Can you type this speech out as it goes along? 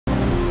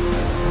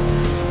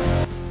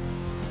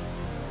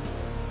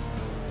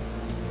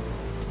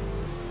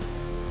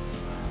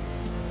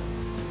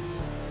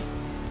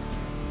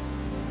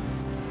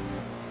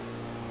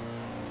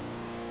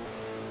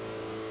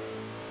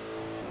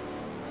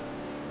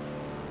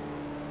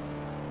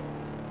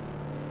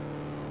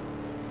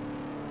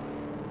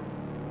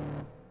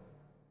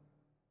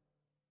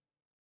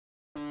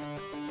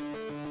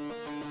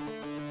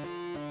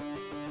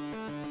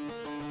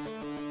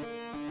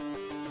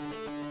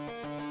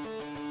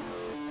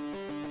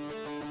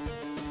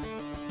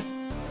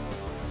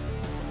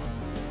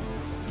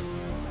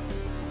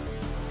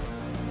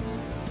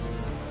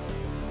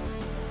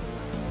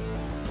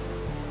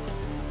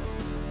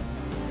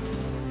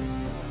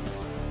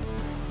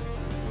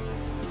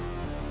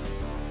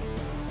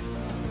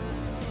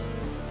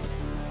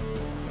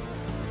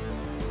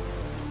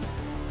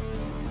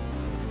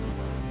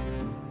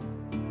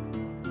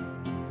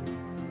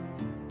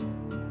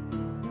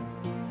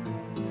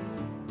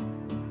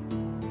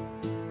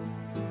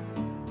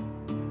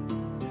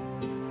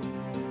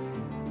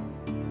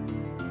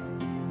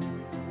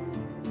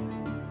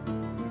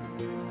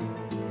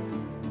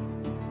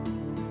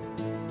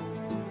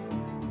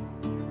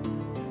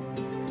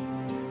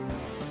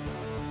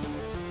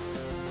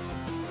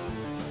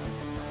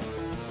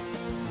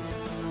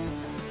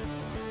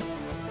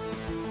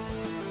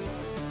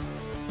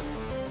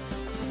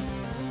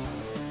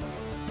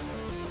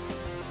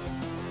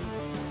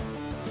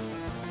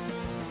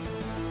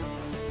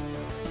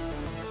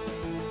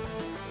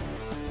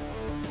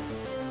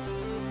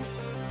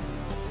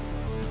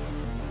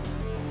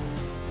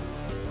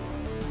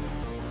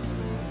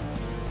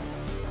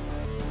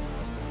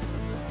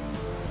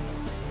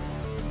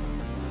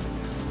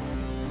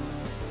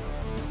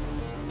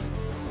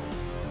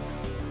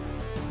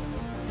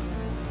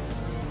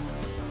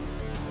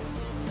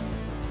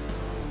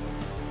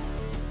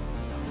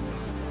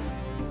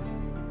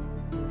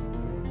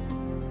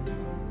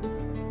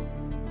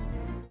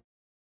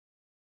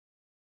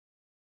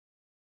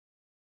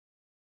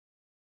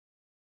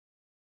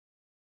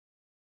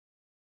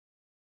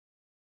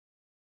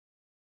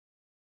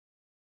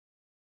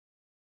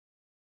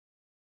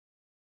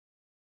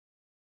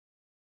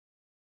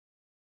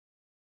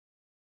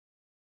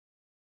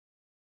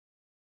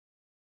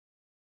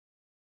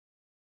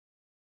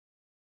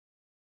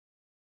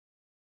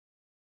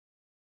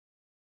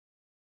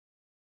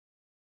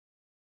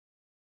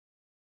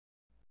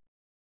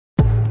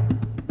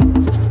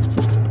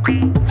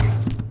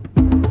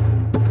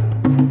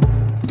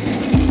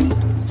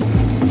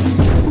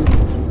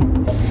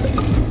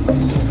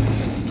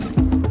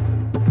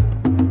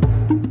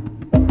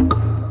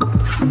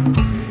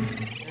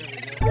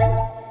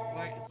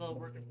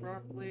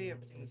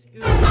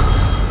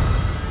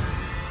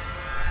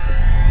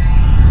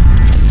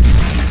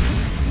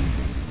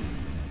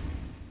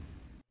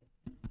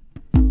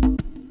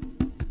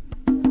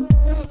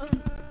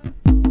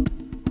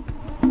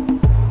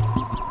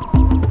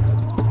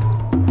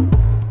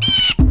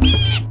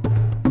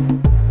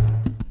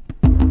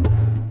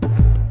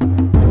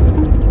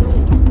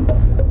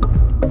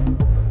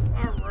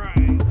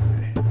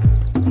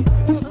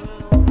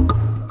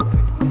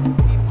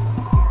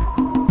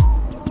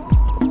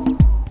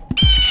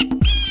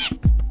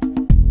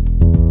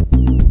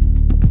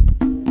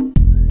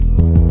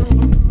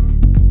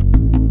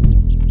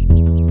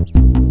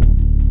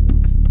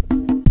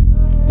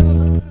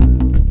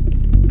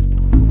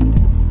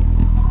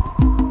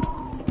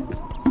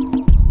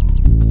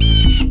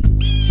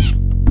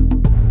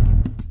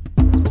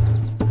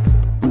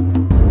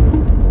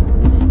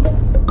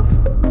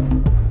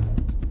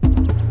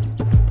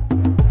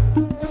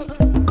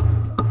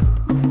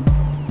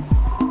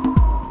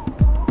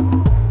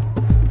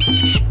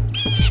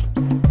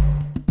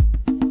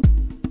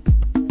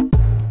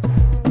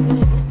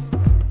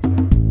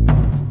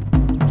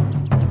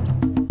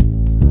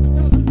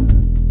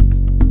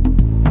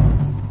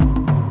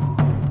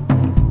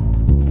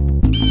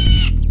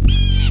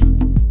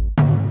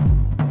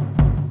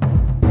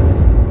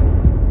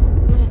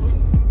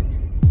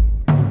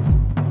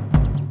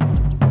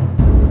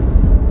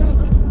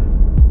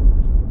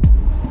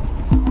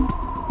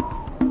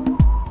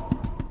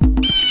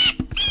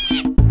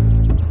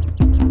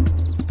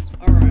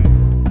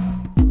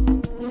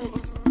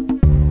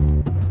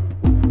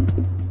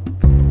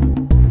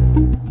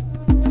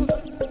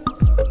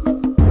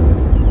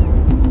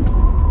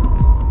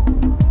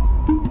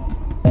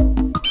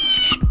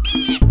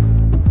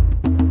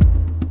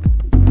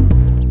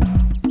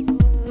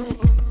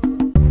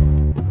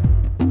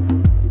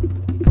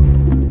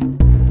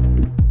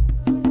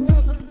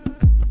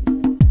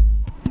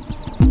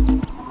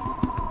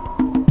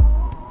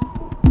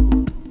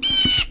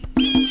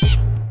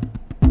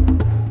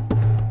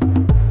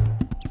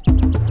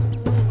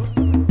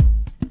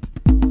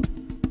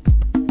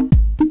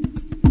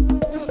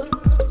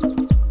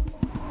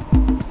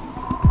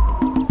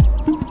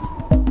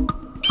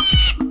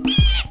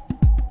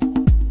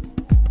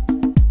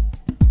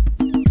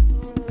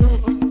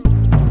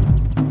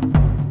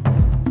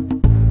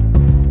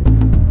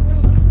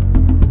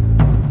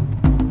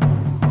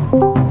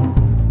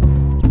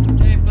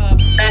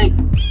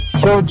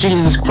Oh,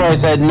 Jesus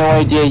Christ, I had no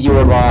idea you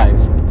were live.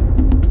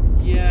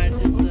 Yeah,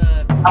 just,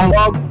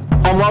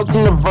 I'm logged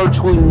into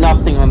virtually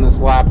nothing on this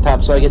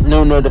laptop, so I get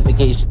no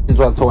notifications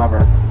whatsoever.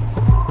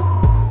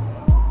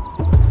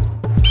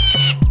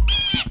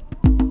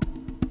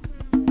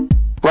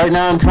 Right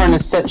now I'm trying to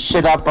set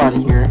shit up on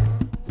here.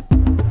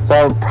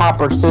 So a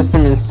proper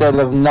system instead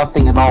of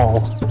nothing at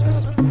all.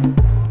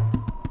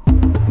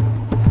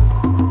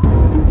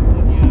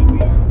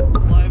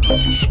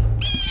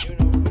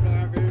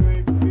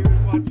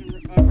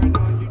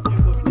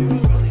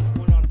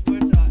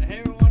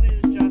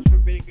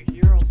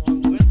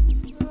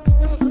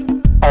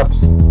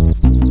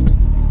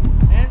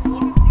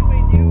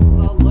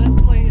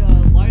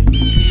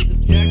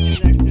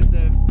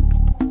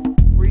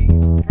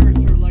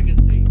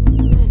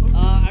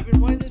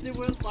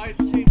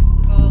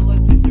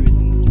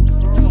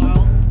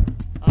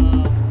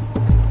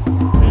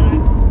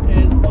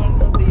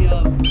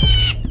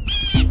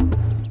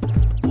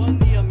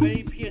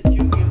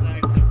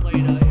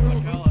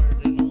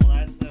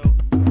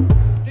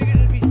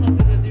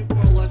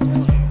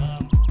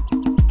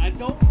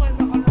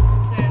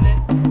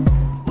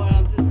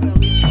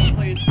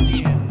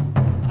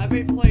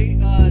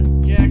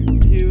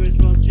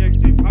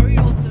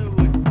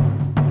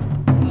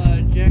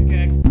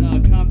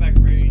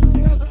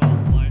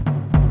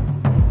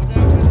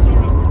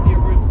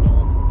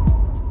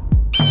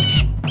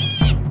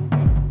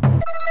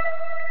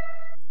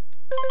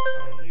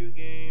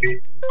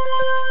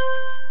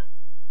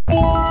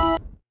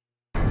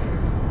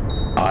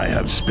 I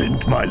have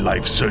spent my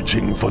life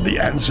searching for the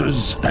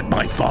answers that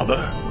my father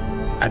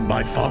and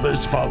my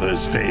father's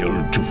fathers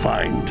failed to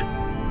find.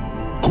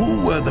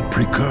 Who were the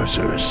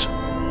precursors?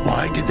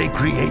 Why did they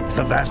create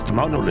the vast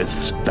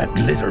monoliths that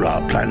litter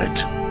our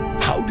planet?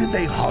 How did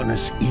they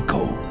harness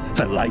eco,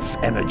 the life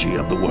energy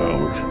of the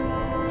world?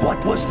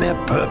 What was their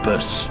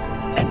purpose?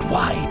 And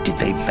why did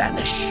they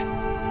vanish?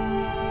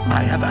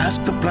 I have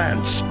asked the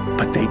plants,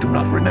 but they do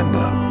not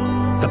remember.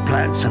 The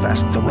plants have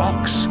asked the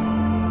rocks,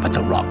 but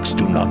the rocks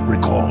do not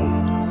recall.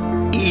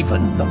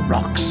 Even the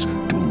rocks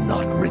do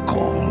not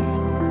recall.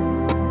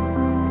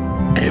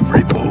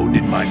 Every bone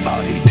in my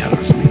body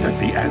tells me that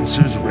the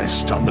answers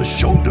rest on the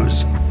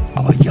shoulders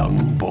of a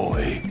young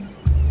boy.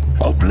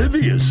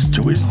 Oblivious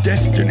to his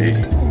destiny,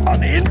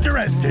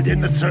 uninterested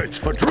in the search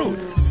for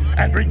truth,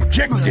 and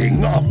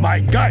rejecting of my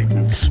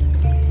guidance.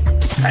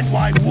 And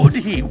why would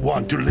he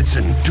want to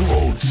listen to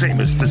old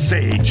Samus the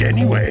Sage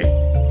anyway?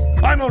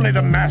 I'm only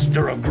the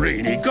master of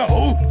green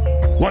eco,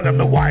 one of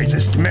the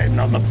wisest men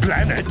on the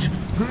planet.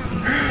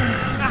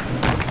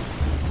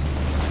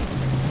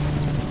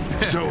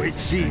 So it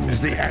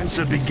seems the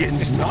answer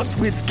begins not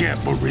with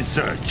careful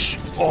research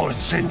or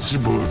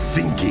sensible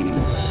thinking.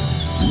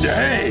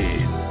 Nay,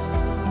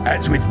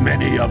 as with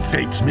many of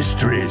fate's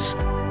mysteries,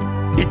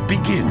 it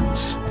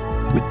begins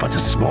with but a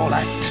small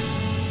act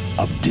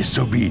of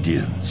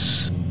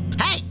disobedience.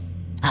 Hey!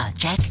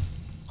 Jack,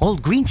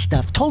 old green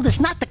stuff told us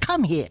not to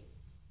come here.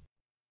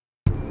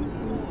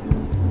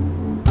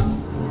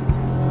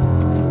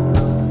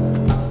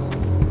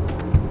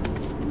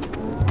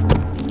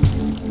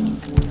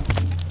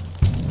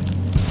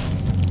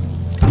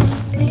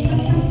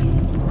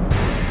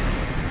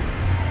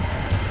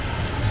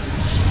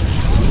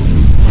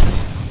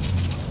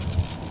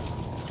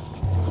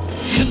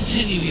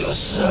 Continue your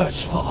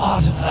search for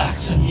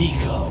artifacts and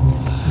eco.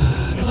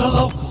 If the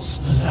locals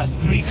possess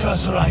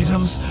precursor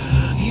items,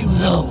 you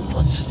know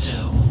what to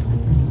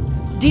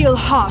do. Deal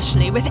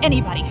harshly with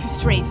anybody who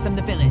strays from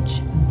the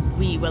village.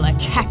 We will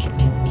attack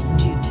it in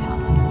due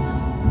time.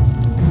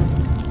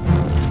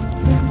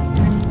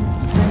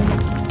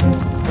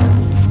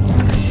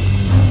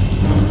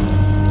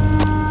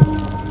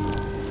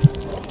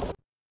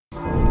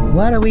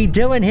 What are we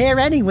doing here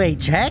anyway,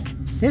 Jack?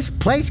 This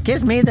place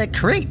gives me the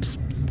creeps.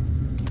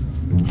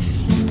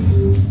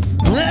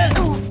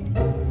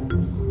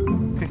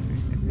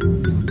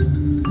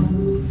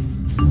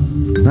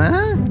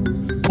 Huh?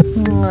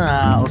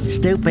 Oh,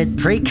 stupid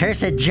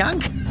precursor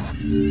junk.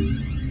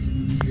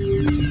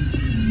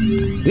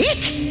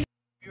 Eek!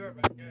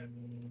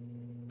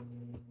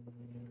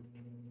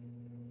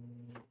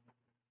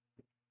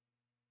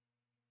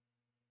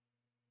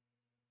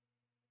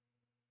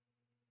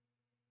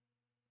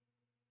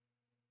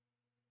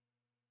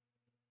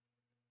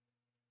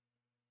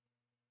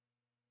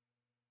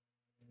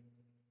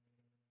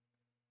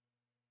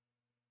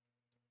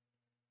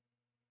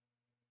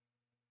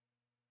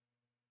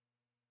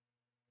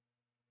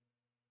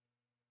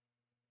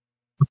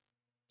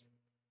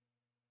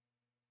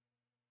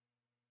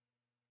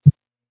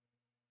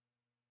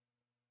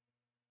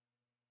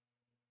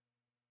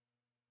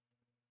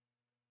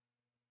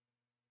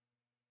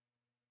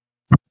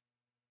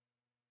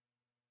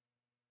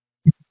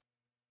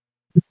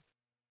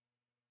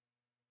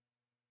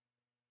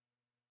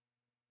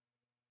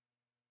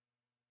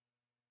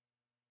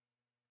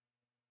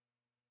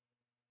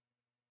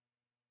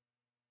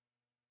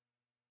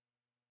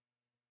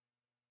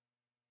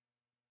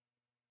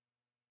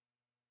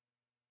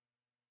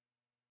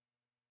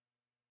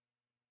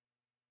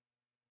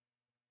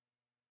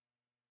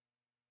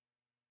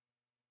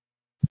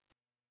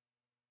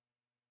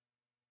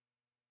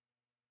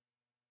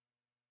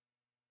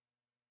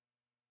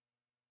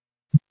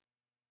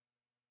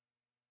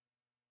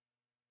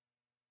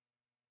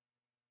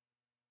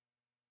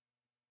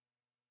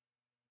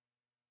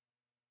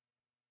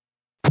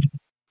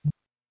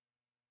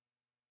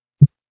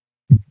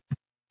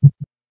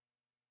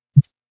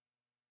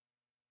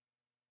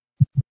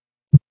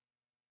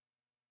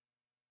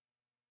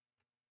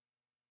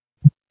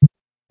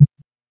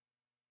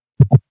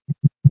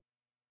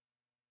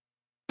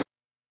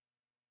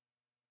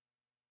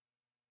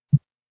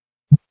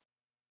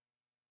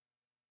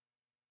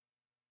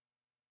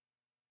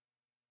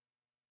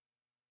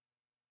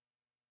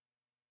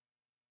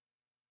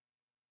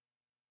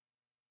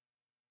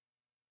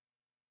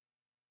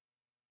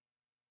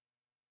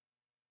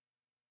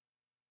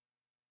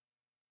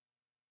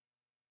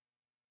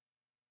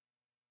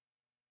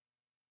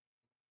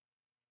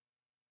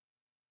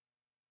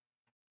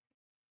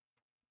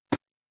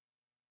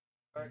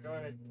 Alright, go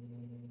ahead.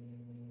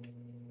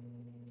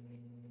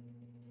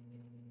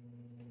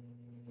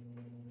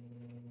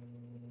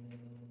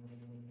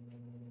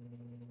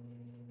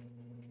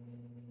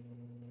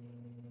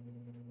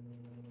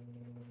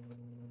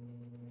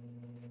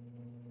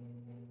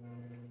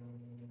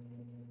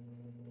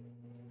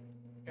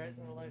 Guys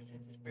on the live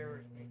stream, just bear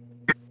with me.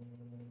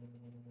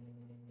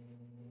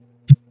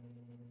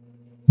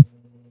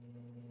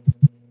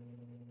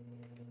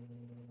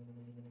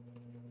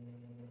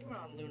 Come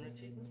on,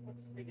 lunacies, let's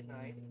say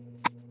goodnight.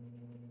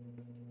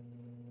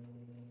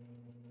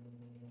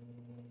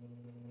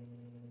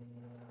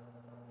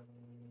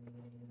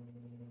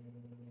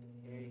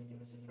 Okay,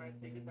 let's just try and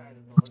say goodnight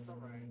as well, it's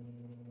alright.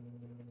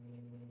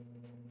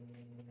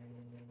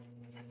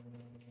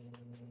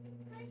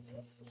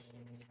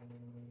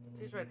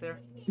 She's right there.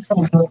 It's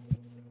over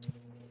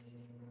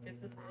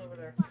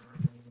there.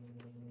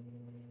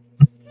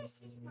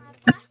 This is my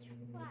best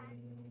friend.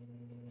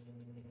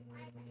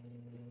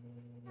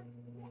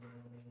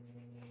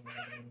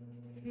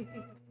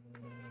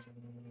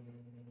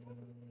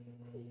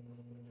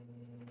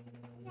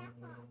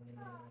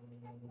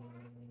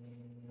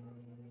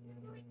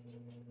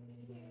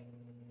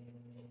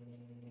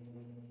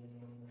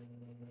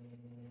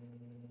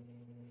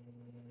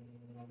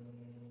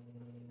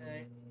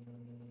 Okay.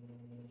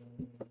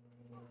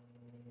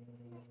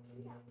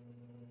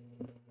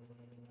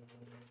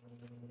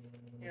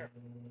 Here.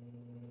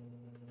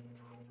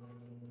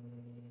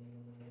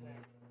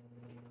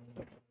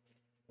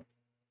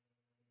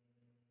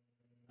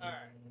 Alright.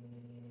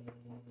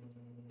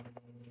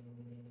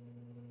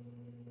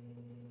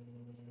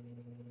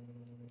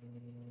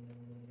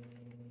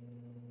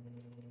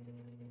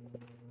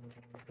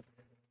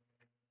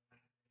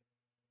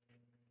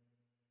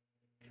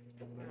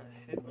 Where the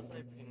heck was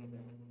I pinging them?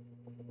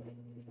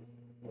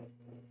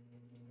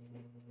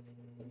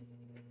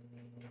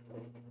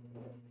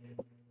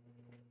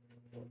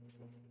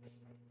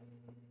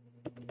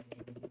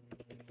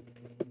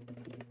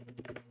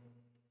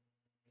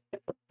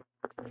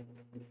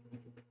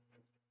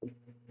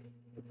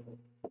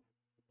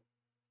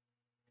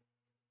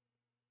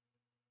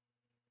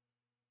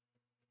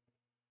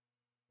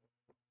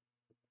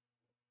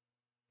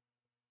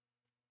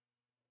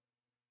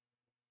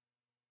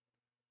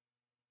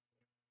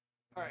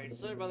 Alright,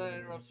 sorry about that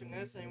interruption,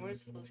 guys.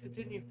 Anyways, let's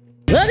continue.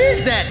 What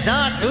is that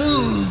dark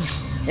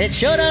ooze? It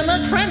sure don't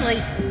look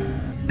friendly.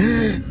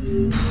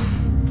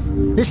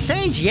 The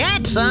sage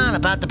yaps on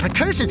about the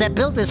precursors that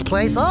built this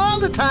place all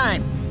the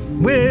time.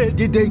 Where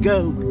did they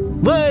go?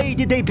 Why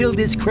did they build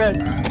this crud?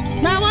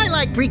 Now, I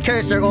like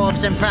precursor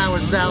orbs and power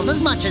cells as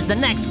much as the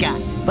next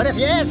guy. But if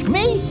you ask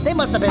me, they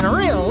must have been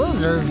real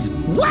losers.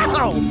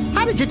 Wow!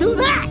 How did you do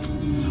that?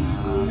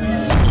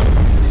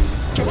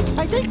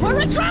 I think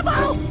we're in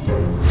trouble!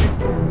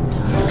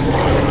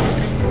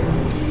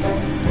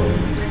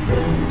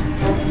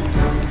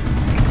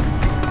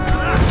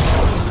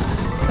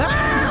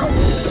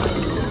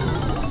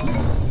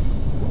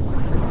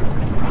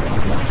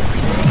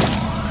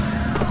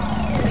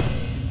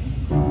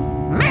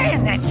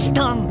 Man, that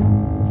stung!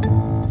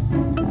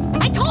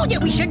 I told you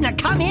we shouldn't have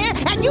come here,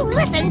 and you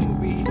listened!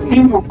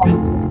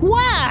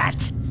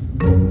 What?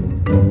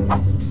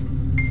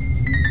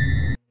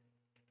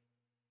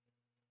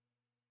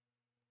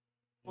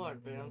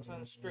 What, man? I'm trying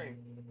to stream.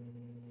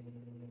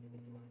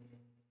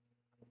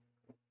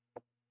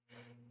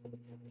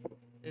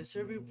 There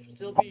should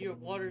still be your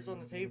waters on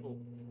the table.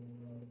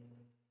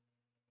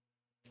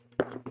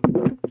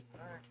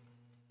 Alright.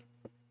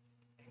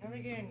 Come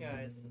again,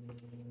 guys.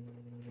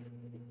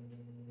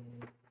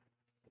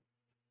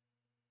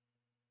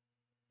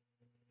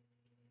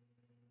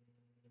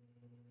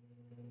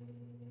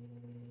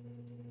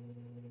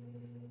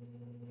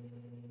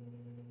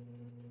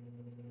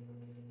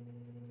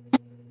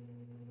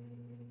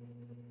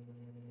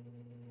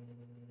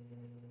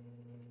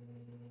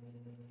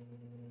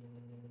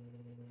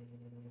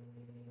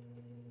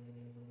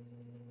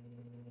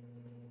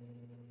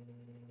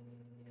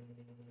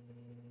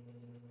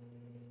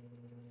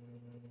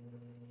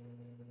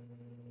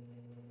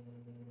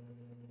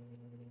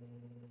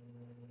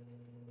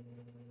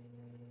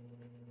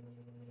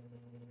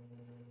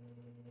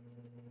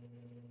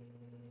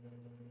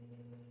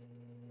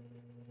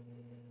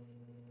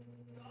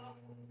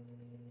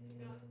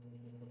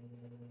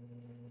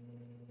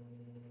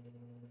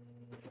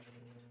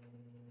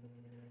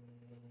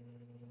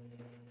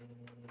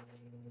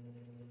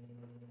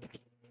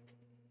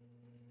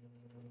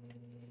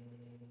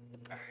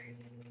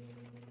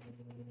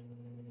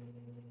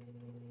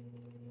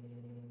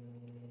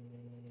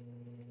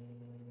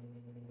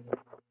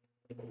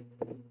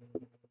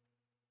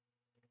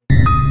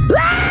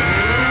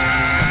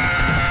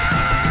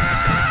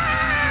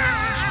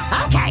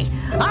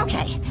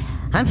 Okay,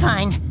 I'm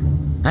fine.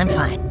 I'm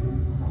fine.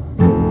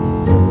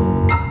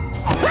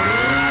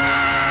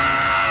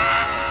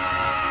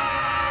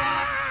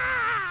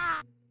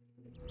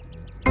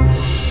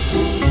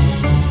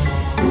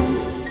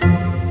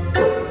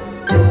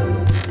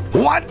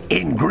 What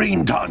in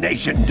green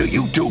tarnation do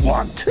you two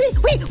want?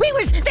 I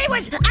was...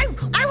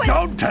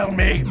 Don't tell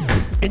me!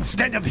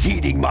 Instead of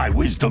heeding my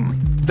wisdom,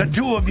 the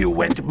two of you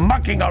went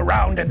mucking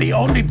around in the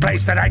only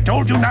place that I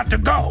told you not to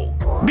go!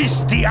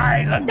 Misty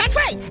Island! That's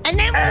right, and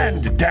then...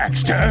 And,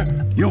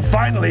 Daxter, you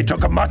finally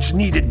took a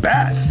much-needed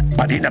bath,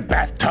 but in a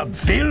bathtub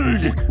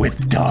filled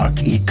with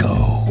dark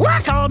eco.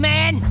 Look, old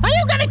man, are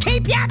you gonna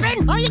keep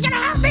yapping, or are you gonna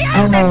help me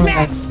out of this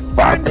mess?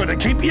 I'm gonna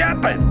keep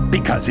yapping,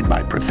 because in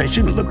my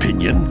professional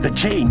opinion, the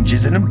change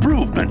is an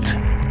improvement.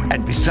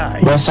 And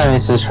besides, my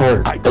sinus is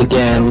hurt I could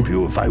again. help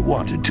you if I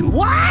wanted to.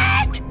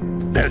 What?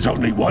 There's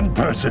only one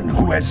person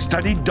who has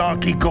studied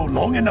Dark Eco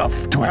long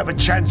enough to have a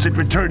chance at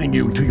returning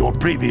you to your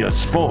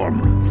previous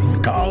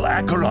form. Carl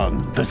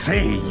Acheron, the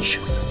Sage.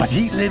 But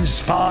he lives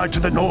far to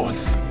the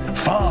north.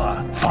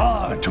 Far,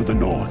 far to the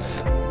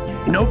north.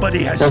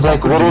 Nobody has There's like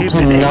spoken to little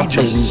him to in nothing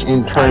ages.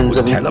 in terms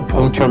of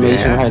Teleport you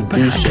information there, how to but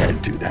do I shit.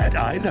 can't do that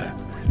either.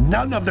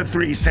 None of the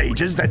three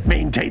sages that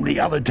maintain the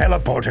other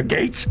teleporter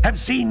gates have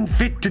seen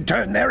fit to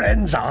turn their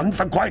ends on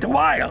for quite a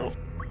while.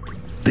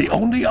 The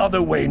only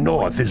other way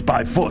north is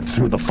by foot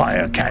through the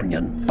Fire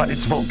Canyon, but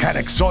its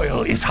volcanic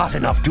soil is hot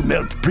enough to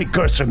melt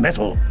precursor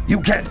metal. You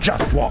can't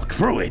just walk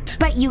through it.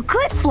 But you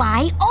could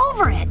fly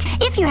over it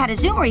if you had a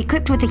zoomer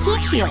equipped with a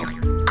heat shield.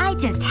 I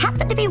just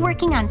happen to be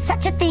working on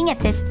such a thing at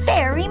this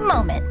very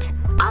moment.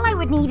 All I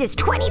would need is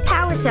 20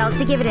 power cells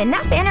to give it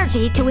enough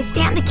energy to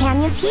withstand the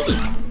canyon's heat.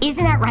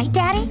 Isn't that right,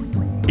 Daddy?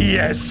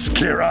 Yes,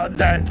 Kira,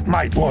 that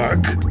might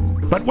work.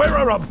 But where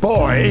are a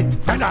boy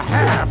and a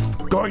half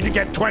going to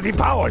get 20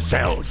 power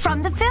cells?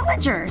 From the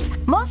villagers.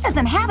 Most of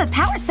them have a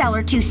power cell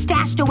or two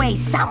stashed away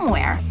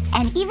somewhere.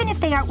 And even if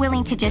they aren't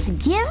willing to just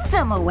give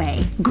them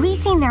away,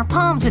 greasing their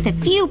palms with a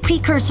few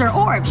precursor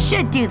orbs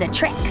should do the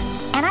trick.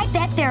 And I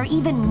bet there are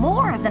even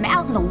more of them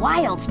out in the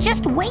wilds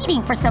just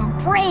waiting for some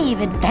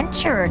brave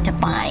adventurer to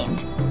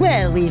find.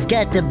 Well, we've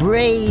got the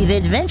brave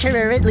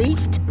adventurer at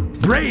least.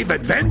 Brave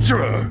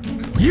adventurer?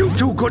 You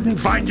two couldn't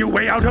find your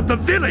way out of the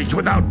village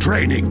without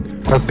training.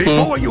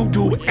 Before you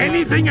do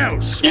anything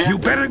else, you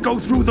better go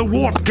through the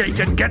warp gate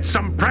and get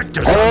some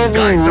practice on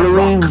Geyser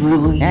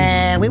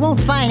Rock. We won't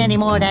find any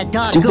more of that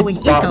dark Stupid gooey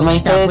thought in eco my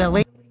stuff, head. will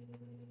we?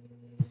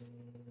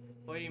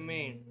 What do you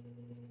mean?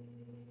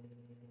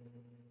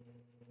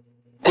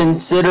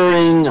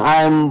 Considering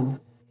I'm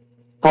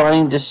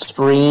trying to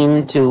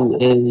stream to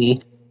a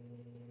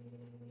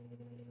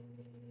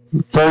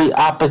very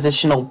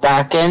oppositional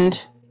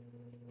backend.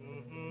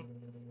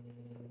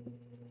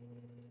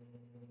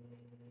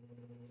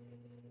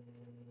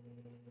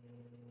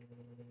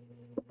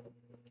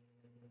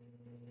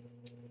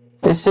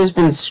 This has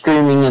been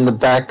screaming in the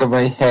back of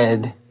my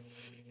head.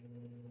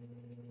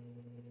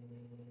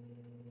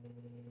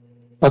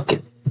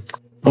 Okay.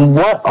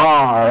 What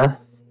are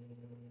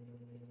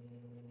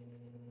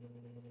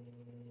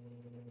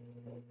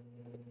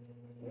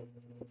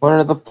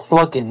the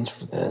plugins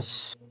for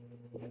this?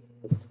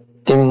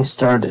 Getting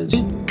started.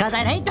 Because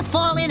I'd hate to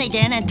fall in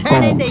again and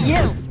turn into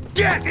you.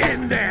 Get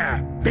in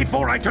there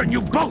before I turn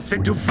you both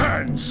into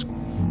ferns.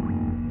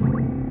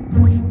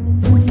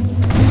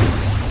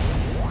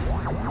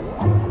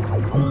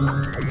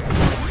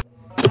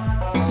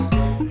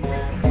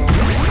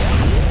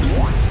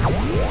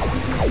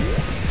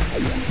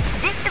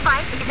 This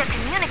device is a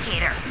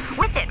communicator.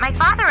 With it, my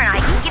father and I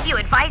can give you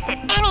advice at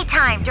any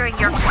time during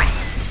your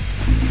quest.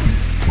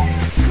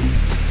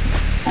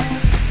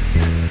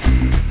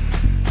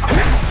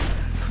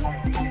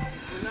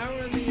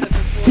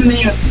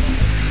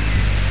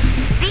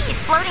 These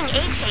floating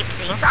egg-shaped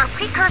things are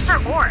precursor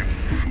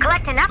orbs.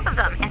 Collect enough of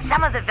them, and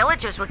some of the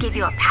villagers will give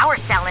you a power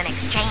cell in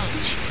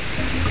exchange.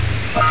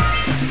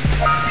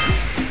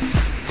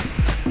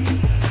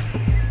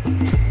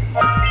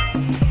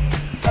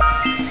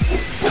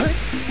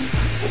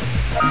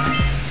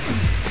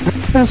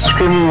 It's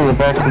screaming in the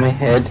back of my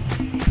head.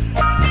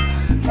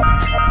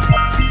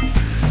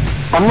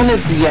 I'm gonna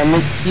DM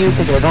it to you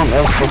because I don't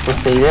know if I'm supposed to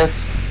say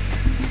this.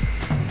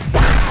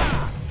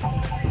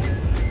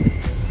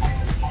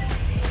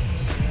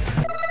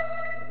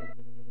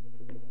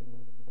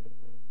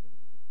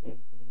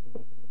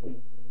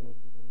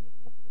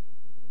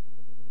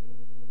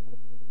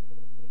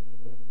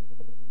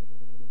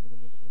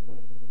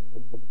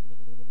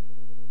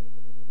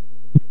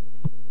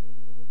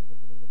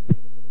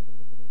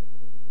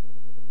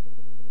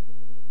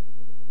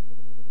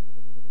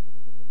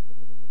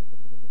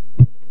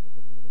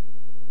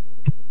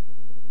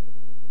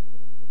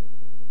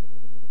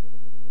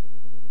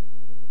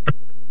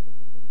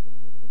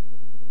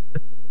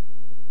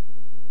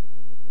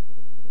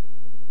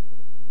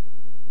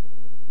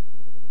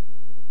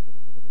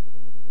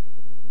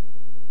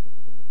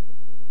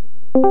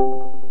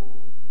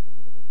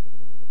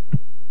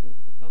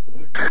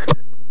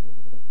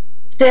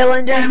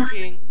 Cylinder,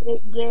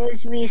 it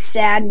gives me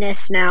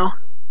sadness now.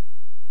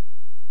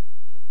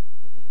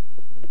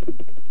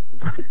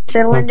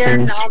 Cylinder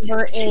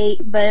number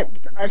 8, but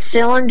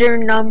cylinder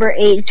number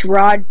 8's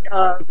Rod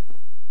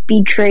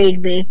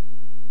betrayed me.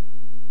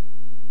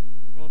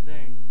 Well,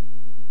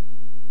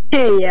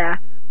 dang. Yeah.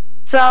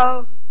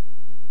 So,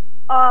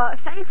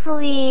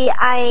 Thankfully,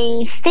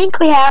 I think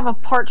we have a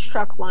parts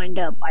truck lined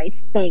up, I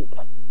think.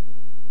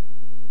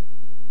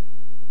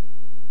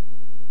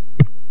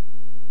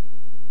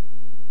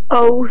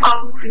 Oh,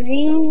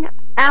 3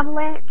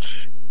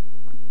 Avalanche.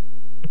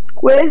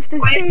 With the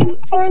same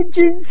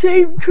engine,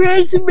 same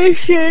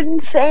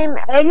transmission, same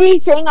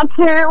everything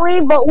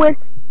apparently, but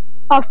with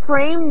a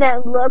frame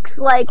that looks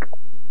like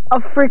a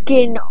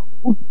freaking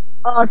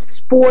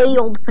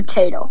spoiled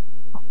potato.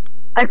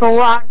 Like a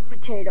rotten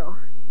potato.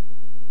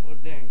 Well,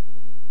 dang.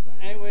 But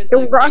anyways,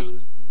 The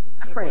rust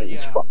frame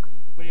is fucked.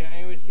 But yeah,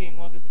 anyways, King,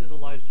 welcome to the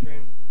live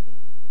stream.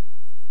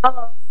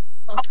 Oh,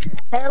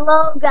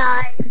 hello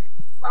guys.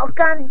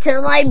 Welcome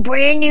to my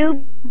brand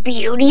new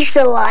beauty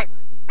salon.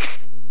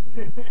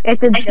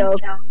 It's a joke.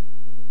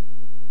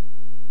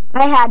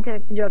 I had to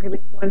joke at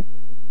this one.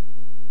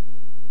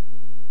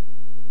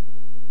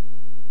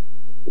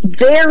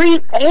 Very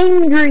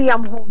angry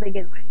I'm holding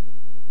it with.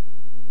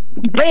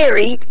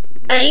 Very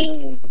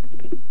angry.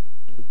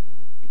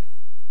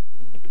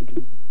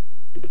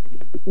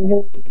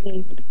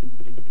 Inside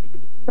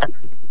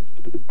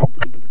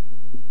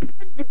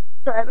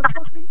a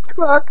fucking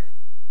truck.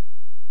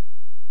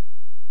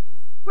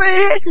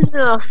 It's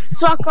gonna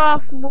suck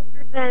off more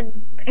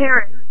than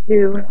parents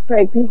do.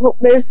 Like,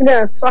 this is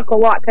gonna suck a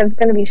lot because it's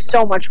gonna be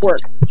so much work.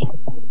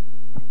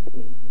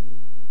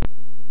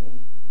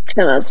 It's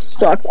gonna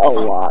suck a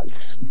lot.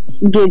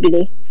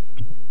 Giggity.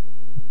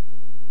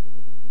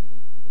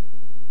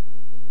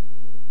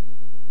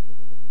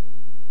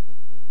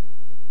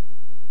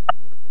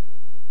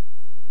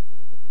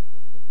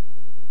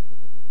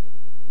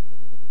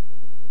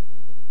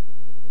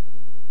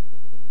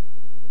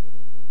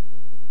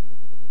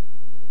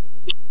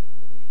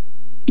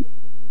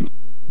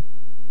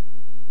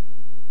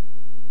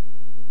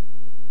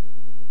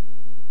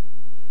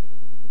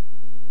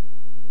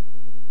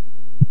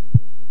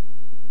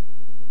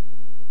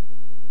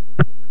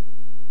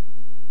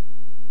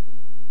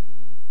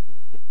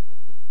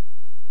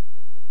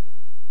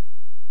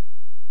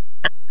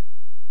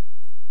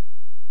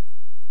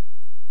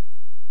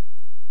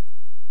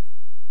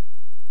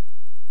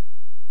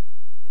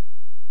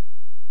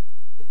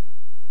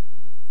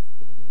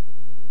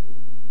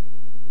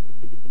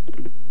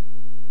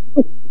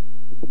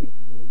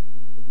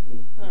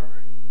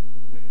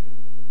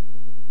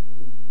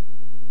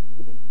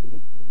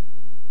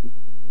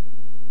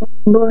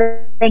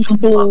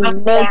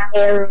 Blixie, make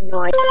air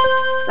noise.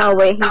 Oh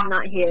wait, he's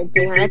not here,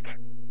 damn it.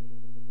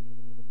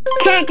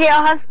 Can't get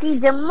Husky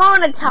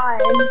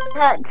demonetized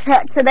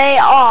today,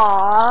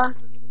 aww.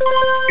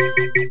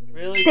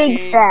 Really? Big King?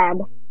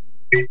 sad.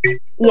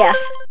 Yes.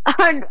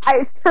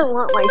 I still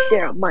want my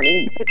share of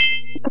money.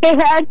 We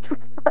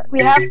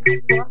have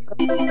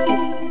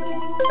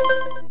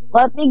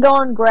Let me go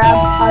and grab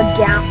a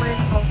gallon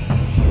of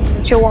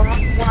essential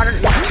water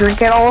and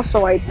drink it all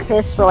so I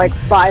piss for like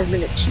 5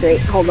 minutes straight.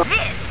 Hold on. This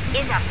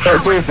is a But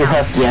seriously,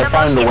 Husky, I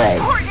found a way.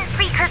 important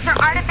precursor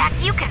artifact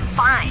you can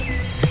find. You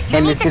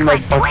And need it's to in my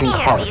collect 20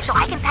 fucking of cart. these so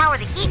I can power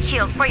the heat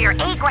shield for your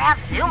A-Grav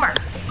Zoomer.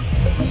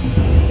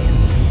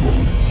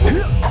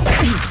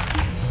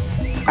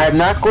 I'm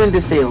not going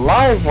to say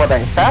live what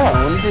I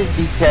found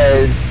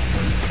because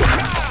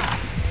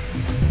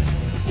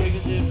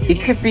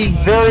it could be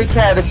very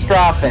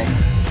catastrophic.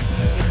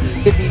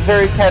 It could be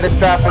very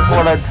catastrophic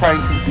what I'm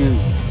trying to do.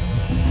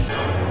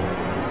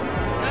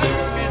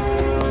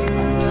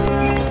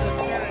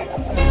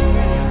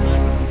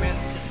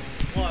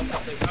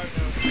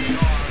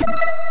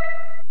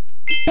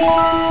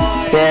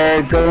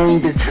 They're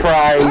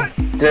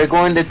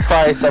going to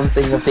try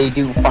something if they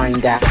do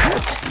find out.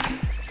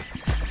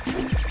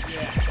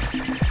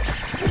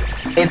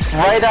 It's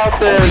right out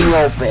there in the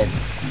open.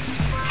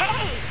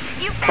 Hey,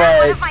 you found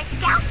one of my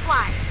scout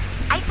flies.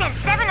 I sent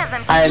 7 of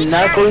them to I'm each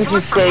not area going to to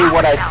look for say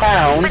what I power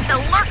found. cells, but the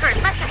lurkers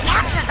must have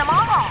captured them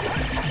all.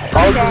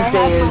 All I can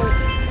say is,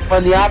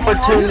 when the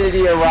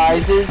opportunity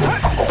arises,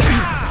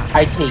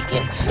 I take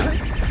it.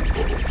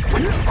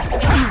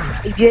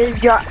 Jizz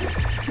jar.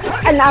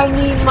 And I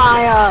need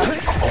my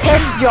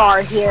piss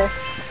jar here,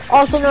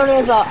 also known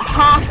as a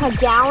half a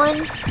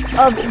gallon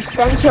of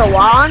essential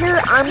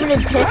water. I'm gonna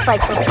piss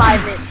like for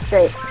 5 minutes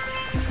straight.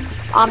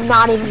 I'm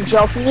not even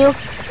joking you.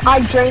 I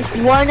drank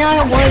one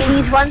of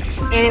these once,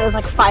 and it was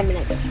like 5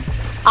 minutes.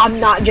 I'm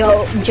not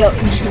just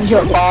joking.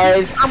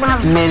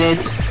 5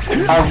 minutes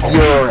of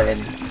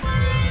urine.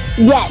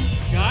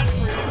 Yes.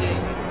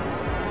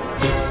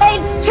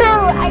 It's true.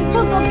 I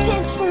took a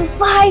piss for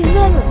 5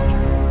 minutes.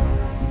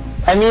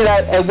 I mean,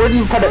 I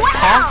wouldn't put it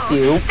past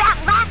you.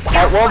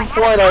 At one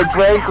point, I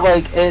drank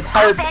like an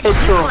entire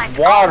pitcher of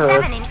water,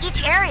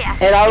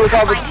 and I was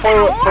on the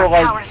toilet for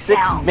like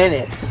 6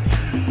 minutes.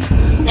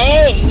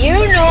 Hey,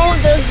 you know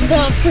the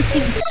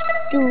freaking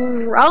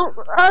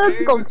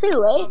uncle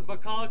too, eh?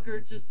 Bacalker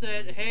just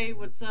said, "Hey,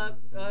 what's up,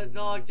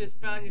 dog?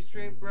 Just found your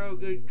stream, bro.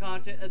 Good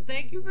content.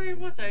 Thank you very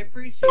much. I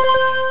appreciate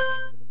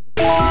it."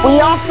 We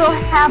also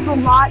have a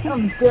lot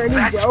of dirty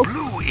jokes,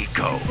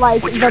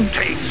 like the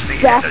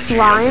best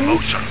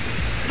rhymes.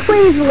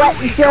 please let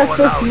just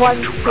this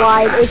one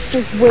slide? It's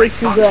just way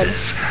too good.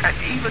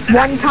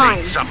 One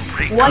time.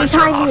 One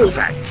time use.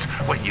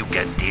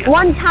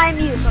 One time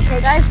use,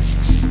 okay guys?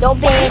 Don't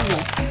ban me.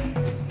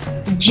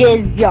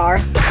 Jizz jar.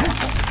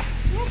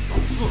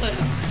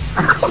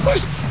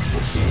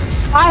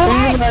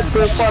 Can you let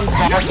this one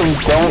pass and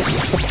don't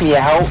kick me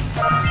out?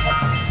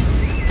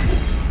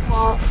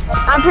 Well,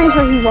 I'm pretty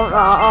sure he won't.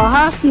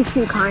 Husky's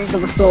too kind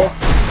of a soul.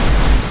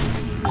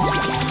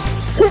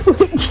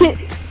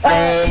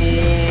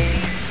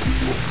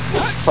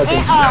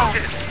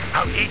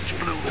 How each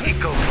blue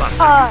eco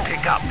cluster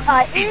pick up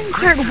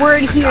insert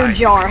word here,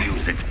 jar.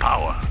 Use its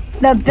power.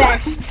 The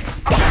best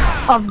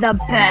of the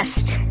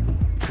best.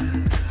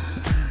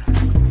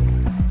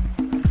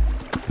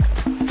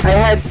 I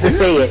had to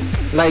say it.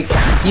 Like,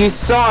 you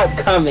saw it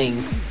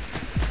coming.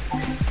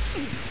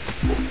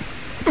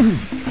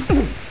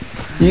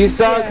 You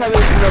saw it coming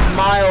from a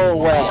mile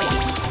away.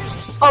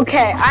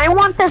 Okay, I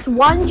want this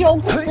one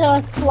joke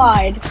to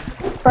slide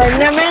for a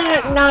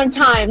minute amount of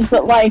time,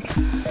 but like,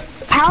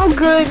 how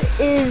good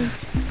is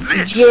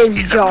Jizz Jar? This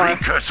is a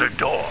precursor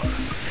door.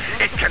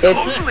 It can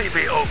only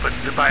be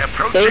opened by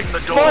approaching the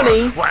door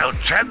funny, while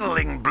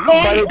channeling blue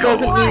but it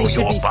doesn't mean you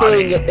should be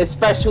saying it,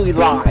 especially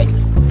live.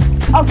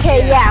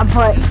 Okay, yeah,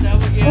 but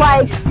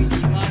like,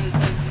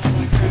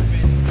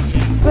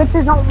 which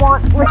I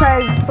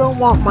don't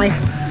want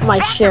my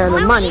share of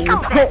the money,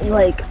 but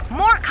like,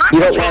 more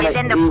concentrated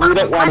than the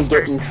floating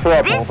clusters.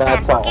 This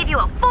then will give you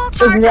a full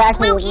charge of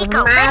blue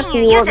eco, letting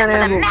you use it for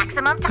the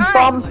maximum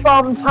time.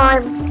 Some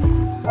time.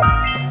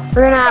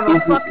 We're gonna have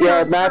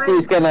yeah,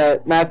 Matthew's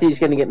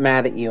gonna get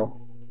mad at you.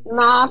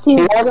 Matthew.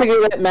 He's also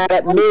gonna get mad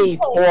at me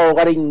for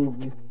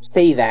letting you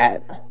say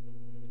that.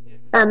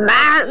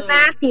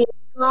 Matthew.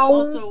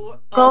 Also,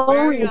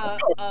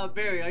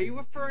 Barry, are you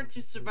referring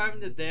to Surviving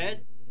the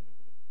Dead?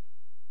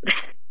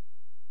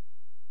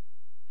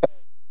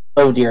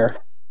 Oh dear.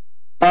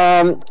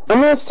 I'm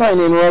gonna sign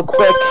in real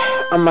quick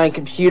on my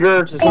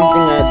computer to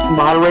something that's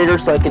moderator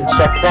so I can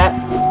check that.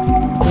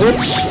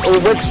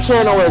 Which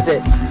channel is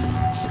it? I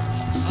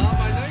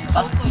know you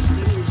both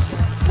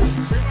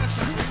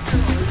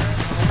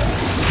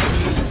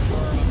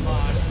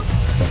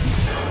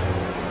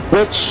do.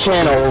 Which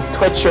channel?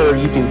 Twitch or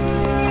YouTube?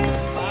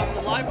 I'm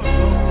live on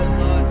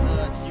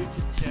both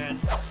YouTube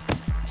channel.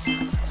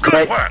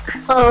 Good work.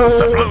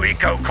 The blue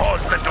eco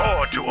caused the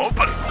door to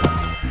open.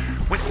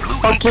 With blue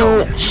eco, you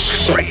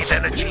can breathe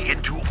energy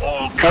into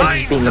all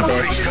kinds of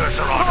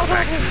precursor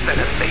artifacts that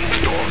have lain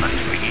dormant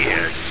for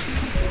years.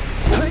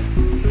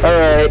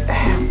 Alright,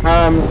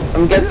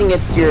 I'm guessing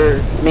it's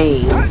your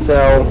main,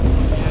 so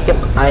yep,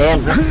 I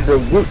am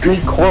absolutely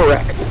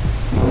correct.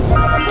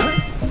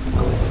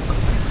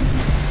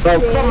 Oh,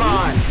 come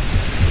on!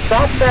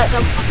 Stop that!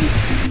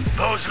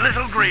 Those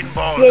little green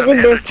balls of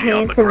energy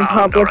on the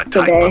ground are a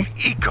type of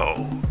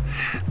eco.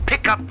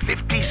 Pick up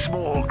 50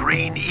 small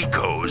green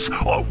ecos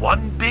or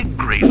one big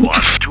green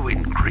one to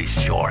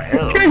increase your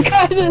health. You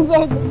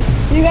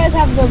guys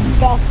have the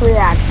best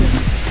reaction.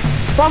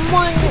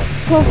 Someone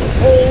took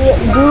a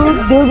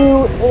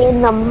doo-doo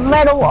in the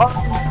middle of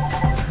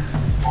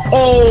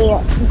a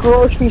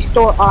grocery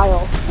store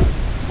aisle.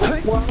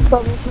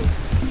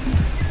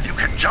 You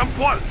can jump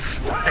once,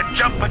 then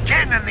jump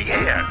again in the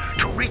air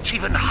to reach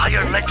even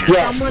higher ledges.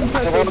 Yes.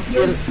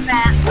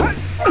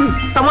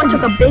 Someone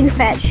took a big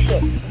fat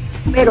shit.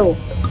 Middle.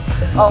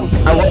 Oh,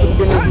 I want to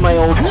finish my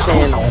old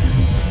channel.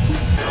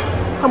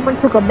 Someone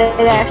took a big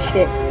ass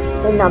shit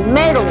in the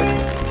middle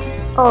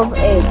of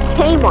a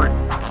Kmart.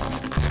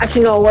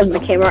 Actually, no, it wasn't a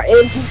Kmart.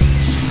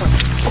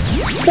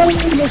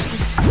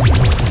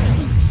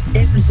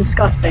 It was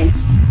disgusting.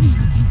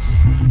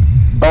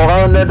 I'll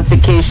have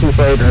notifications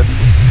later,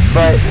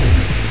 but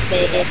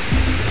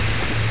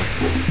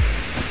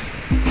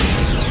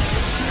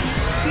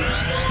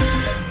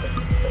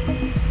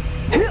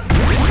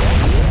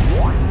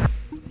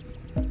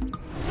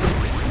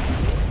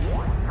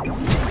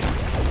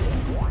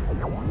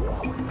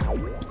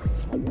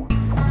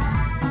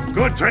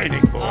good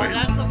training,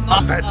 boys.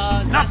 That's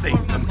nothing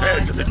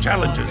compared to the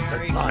challenges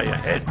that lie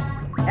ahead.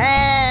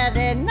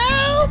 Then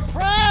no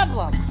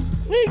problem.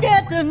 We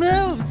got the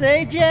moves,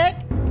 eh, Jack?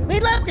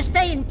 We'd love to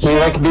stay in we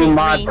like to do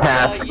mod but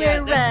pass.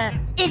 we're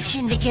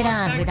itching to get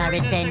on with our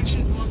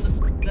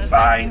adventures.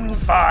 Fine,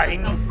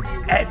 fine.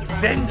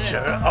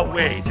 Adventure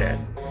away then.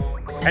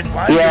 And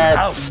while you're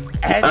it's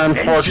out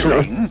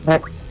adventuring,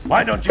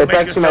 why don't you it's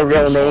make actually my yourself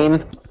real useful?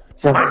 name.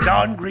 So, My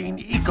darn green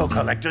eco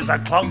collectors are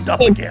clogged up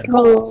again.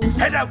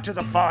 Head out to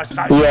the far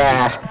side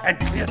and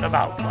clear them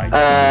out right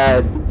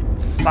now.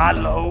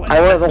 Follow. I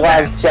want the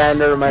live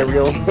gender my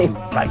real name.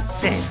 Right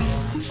there.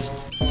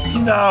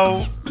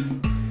 Now,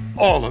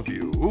 all of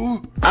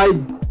you. I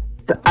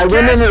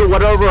went into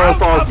whatever I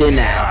was logged in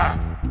as.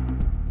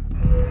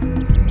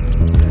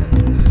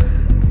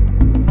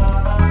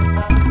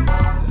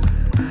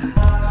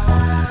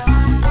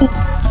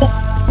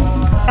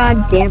 God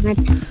damn it.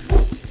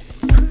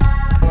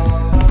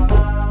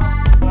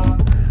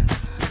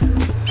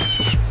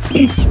 I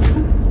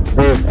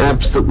have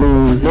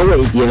absolutely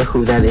no idea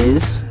who that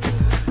is.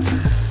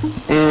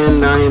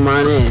 and I am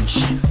on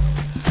edge.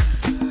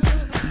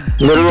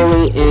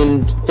 Literally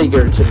and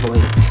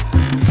figuratively.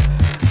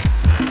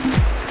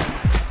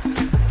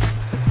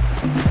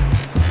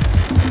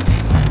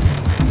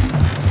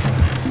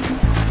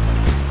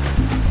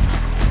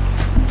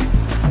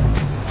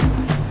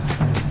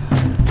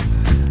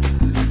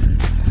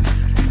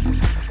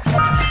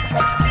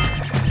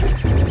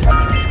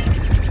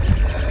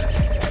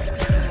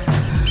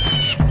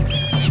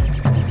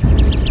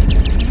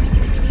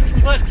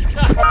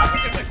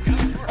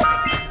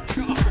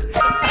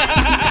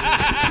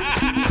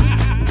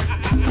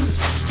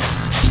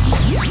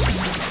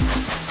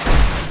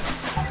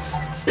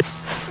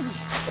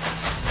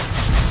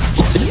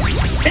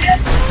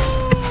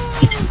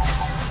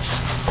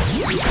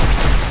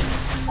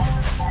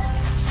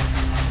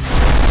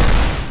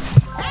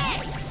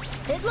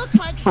 It looks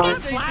like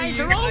sandflies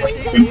are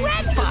always in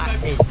red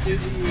boxes.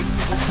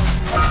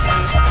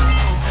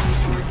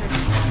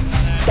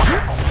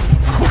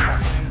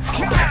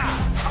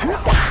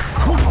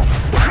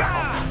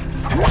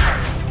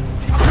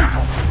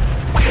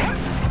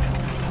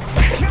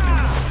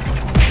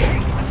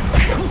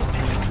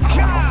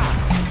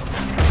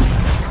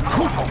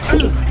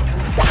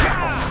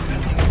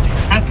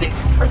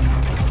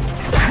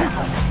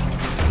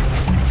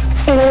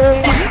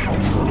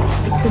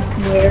 It's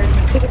weird.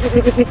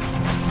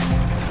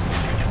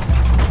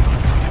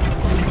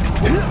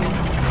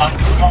 I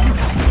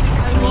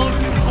love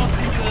the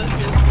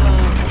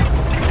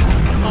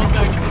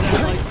callback to that,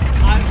 like,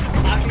 I'm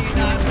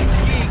a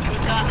geek, but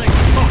not a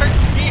card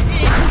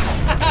geek.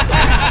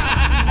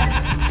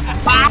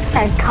 A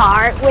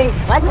card? Wait,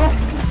 what?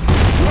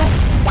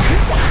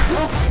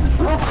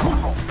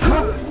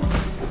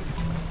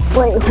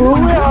 Wait, who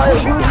did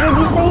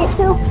you say it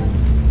to?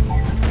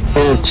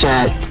 In the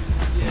chat.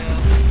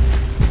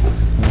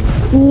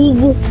 Is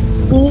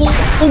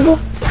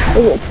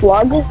it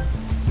plug?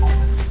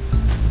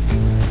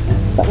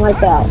 Something like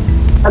that.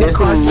 Here's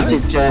the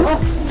YouTube chat.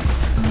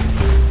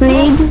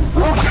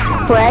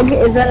 Craig,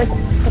 is that a...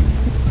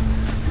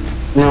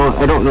 No,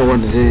 I don't know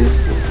what it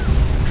is.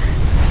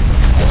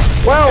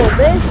 Whoa,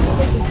 this is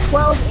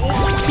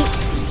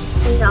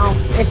 1280. No,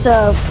 it's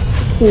a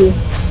key.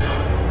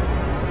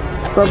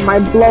 For my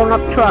blown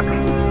up truck.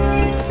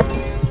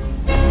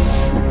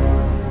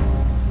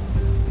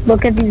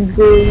 Look at these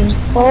grooves.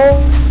 Oh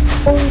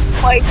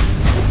my.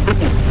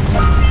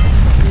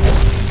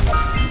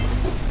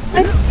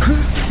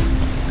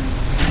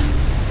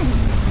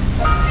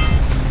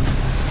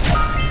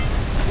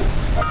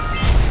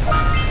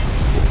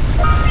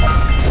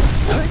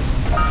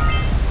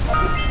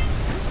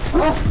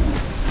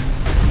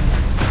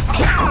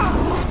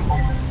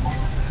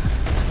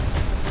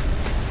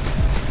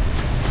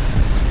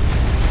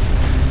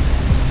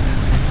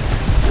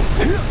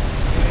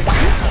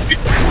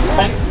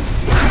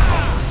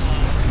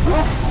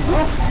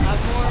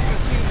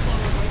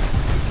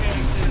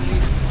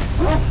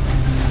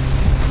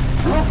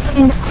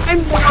 I'm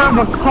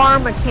more of a car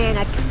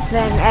mechanic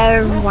than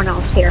everyone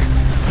else here.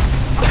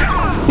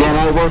 Yeah, and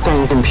I work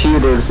on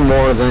computers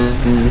more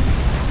than...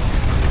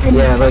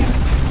 Yeah, like...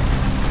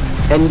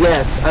 And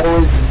yes,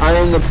 I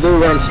am the blue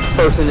wrench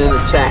person in the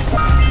chat.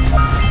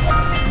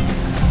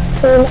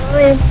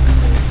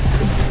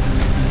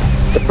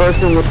 The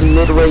person with the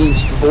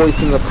mid-ranged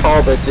voice in the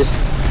call that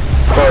just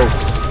spoke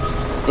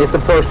is the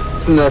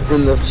person that's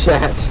in the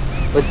chat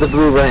with the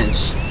blue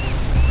wrench.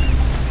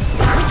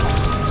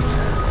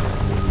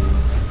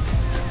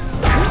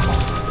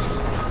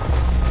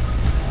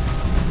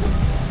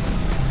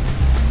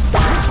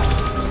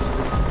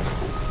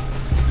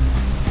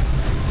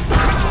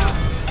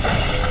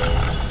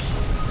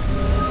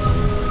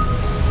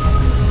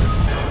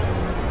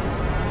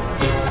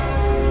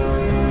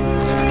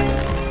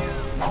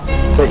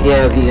 But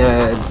yeah,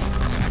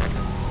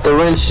 the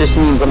wrench just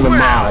means I'm a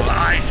mod.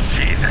 I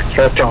see that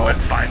you two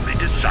have finally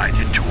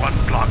decided to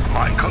unblock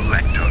my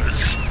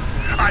collectors.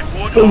 I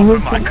would offer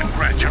my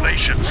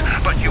congratulations,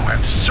 but you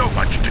have so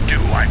much to do,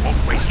 I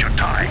won't waste your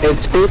time.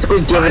 It's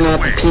basically giving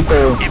out to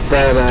people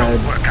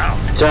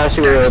that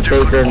Joshua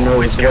Baker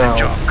knows well.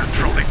 Job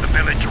controlling the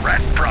village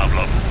rat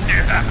problem.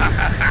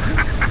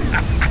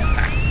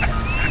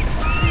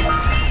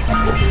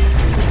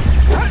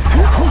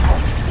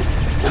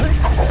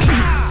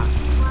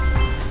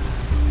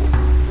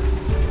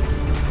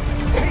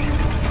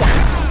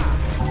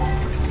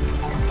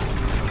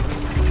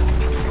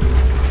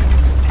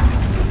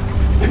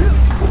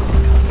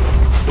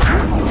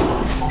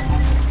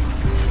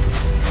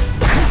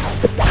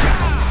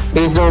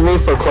 He's known me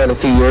for quite a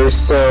few years,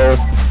 so...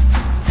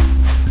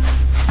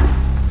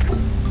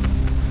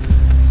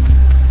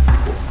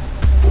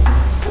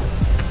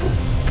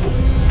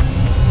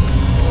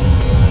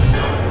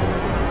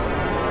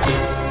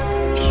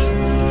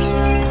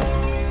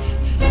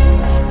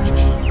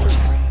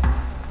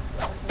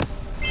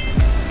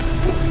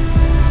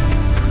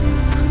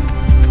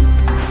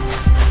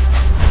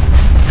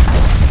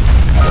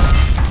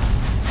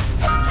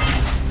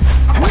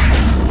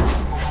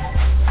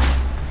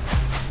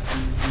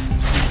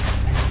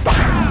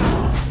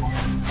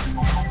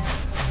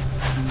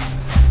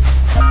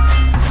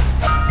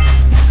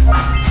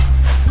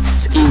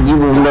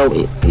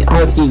 know,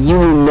 Husky, you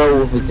will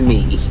know if it's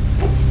me.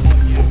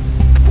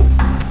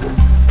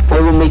 I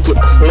will make it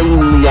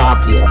plainly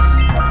obvious.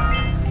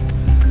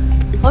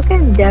 Look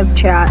in dev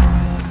chat.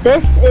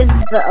 This is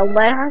the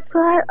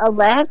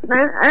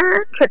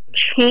electric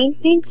chain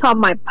chainsaw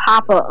my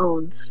papa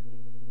owns.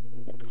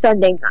 It's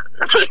sending.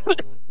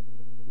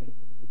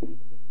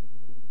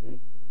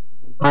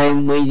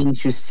 I'm waiting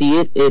to see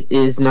it. It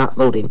is not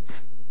loading.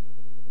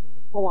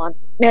 Hold on.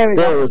 There we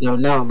go. There we go.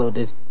 Now it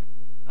loaded.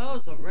 Oh,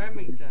 it's a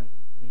Remington.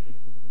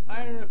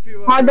 I don't know if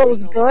you Are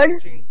those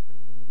good?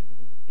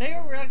 They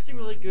are actually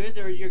really good.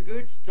 You're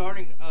good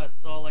starting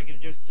so like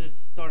if you're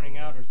just starting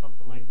out or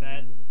something like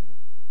that.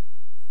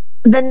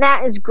 Then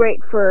that is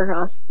great for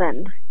us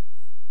then.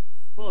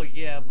 Well,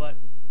 yeah, but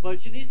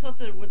if you need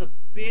something with a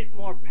bit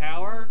more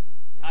power,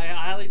 I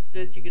highly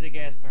suggest you get a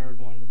gas-powered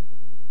one.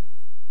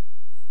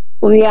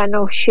 Well, yeah,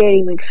 no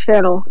shitty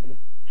McFiddle.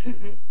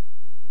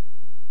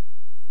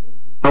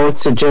 I would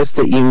suggest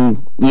that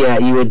you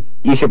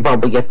should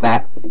probably get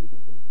that.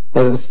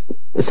 As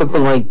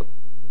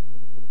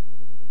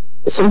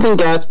something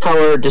gas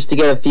powered just to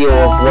get a feel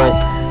of what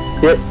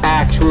you're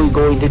actually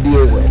going to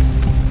deal with.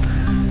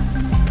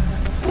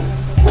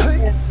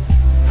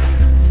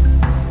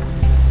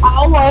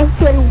 I want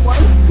to say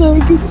one thing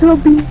to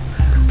be.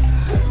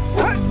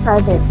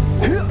 Sorry,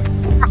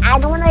 I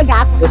don't want to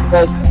got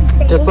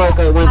just like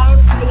I went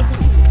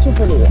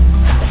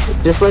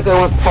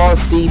paws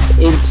deep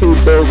into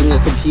building a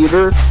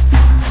computer,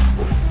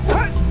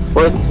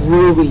 like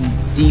really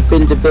deep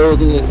into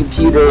building a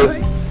computer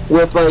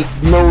with like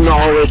no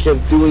knowledge of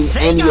doing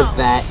any of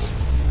that,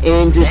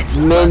 and just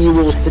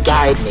manuals to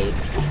guide me,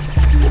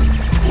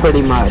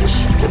 pretty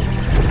much.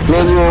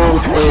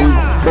 Manuals and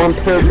one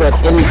paragraph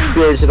any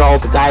experience at all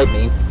to guide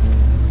me.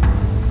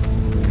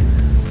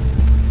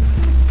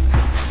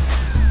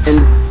 And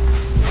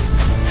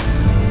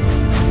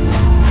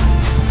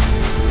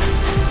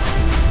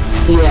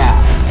yeah,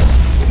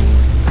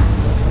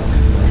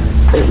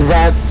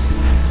 that's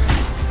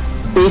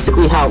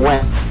basically how it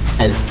went.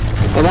 And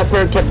that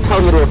parent kept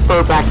telling me to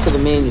refer back to the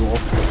manual.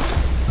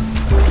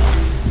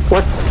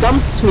 What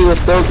stumped me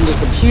with building a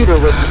computer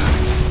was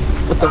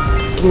with the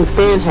fucking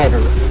fan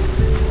header.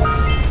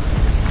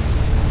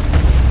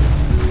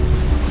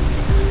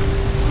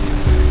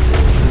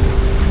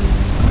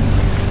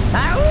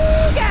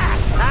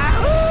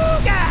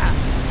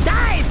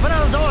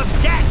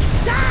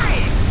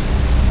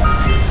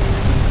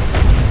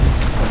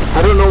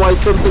 I don't know why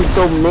something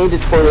so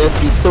mandatory has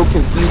to be so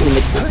confusing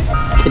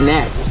to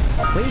connect.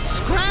 We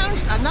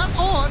scrounged enough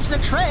orbs to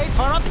trade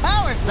for a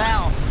power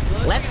cell.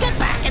 Let's get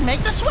back and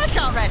make the switch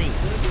already.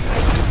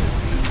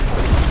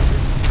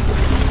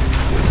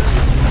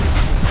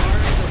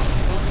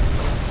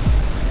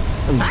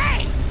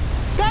 Hey!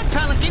 That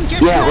pelican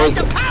just snagged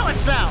the power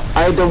cell!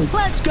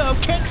 Let's go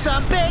kick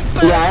some big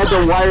birds! Yeah, I had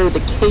to wire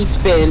the case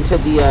fan to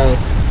the,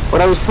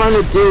 what I was trying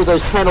to do is I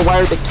was trying to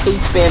wire the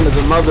case fan to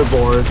the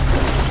motherboard.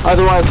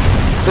 Otherwise,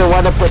 I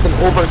wind up with an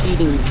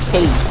overheating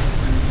case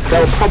that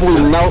will probably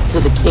melt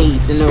to the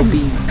case and it'll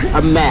be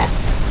a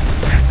mess.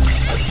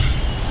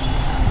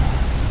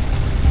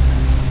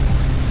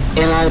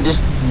 And I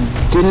just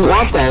didn't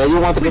want that. I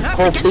didn't want the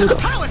whole thing to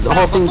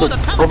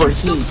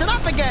overheat.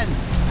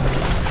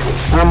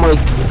 And I'm like,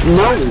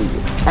 no,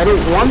 I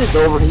didn't want it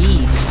to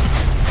overheat.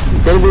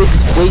 Then we would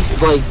just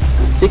waste like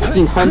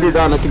 $1,600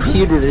 on a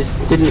computer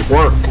that didn't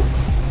work.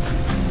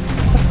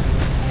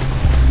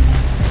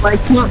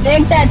 Like,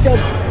 make that joke.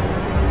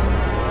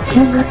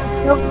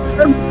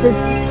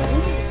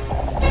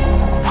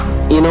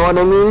 You know what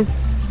I mean?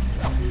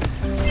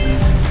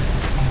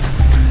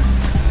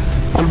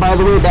 And by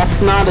the way, that's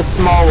not a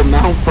small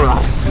amount for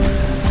us.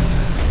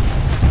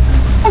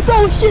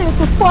 Oh shit, it's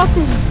a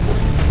fucking...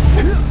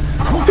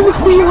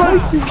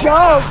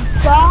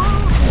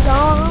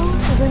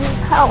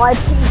 Hell, I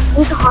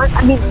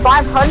paid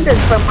 500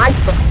 for my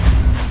truck.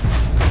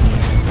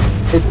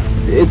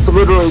 It's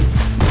literally,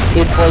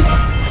 it's like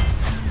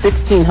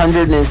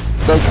 1,600 and it's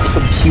like a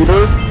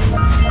computer.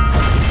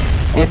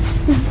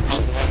 It's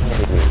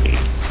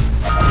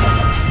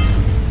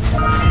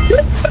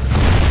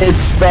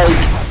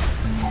like,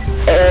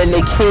 and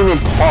it came in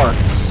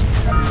parts.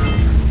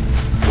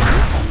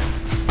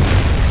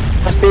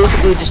 It's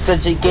basically just a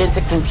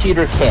gigantic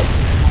computer kit.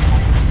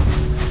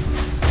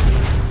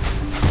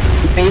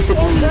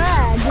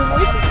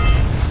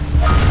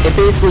 It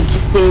basically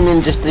came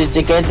in just a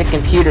gigantic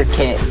computer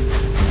kit.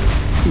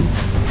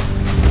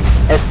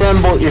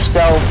 Assemble it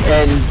yourself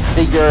and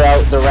figure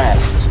out the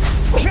rest.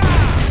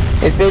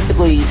 It's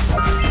basically,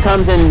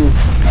 comes in,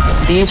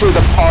 these are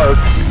the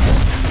parts,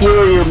 here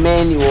are your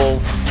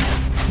manuals,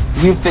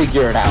 you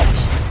figure it out.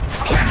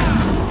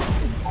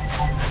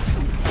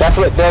 That's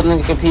what building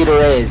a computer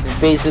is. It's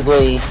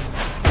basically,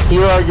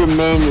 here are your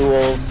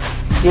manuals,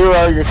 here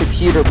are your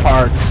computer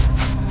parts,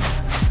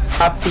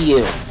 up to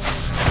you.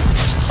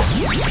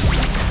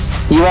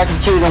 You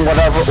execute in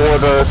whatever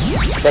order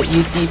that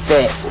you see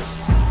fit,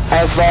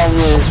 as long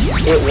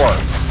as it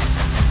works.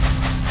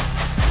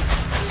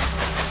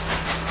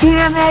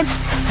 Damn it!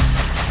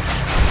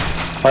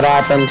 What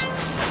happened?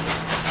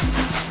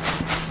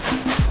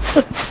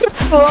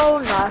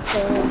 Oh,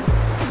 nothing.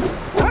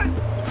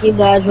 You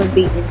guys would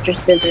be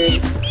interested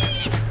in.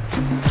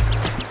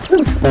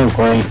 Oh,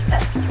 great.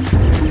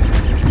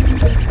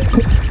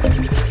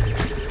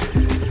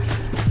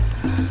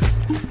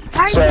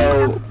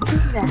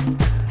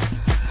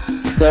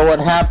 So what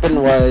happened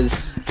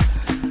was,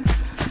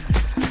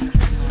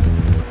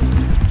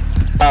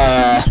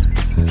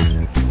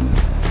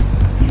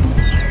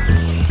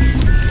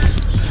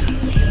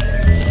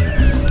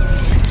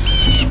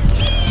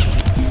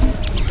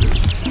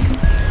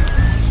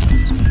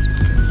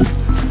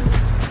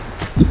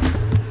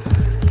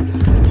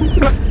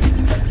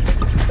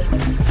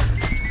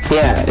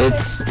 yeah,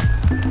 it's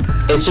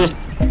just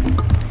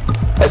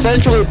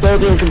essentially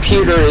building a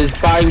computer is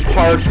buying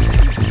parts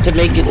to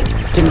make it,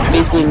 to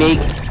basically make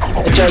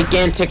a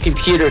gigantic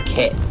computer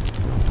kit.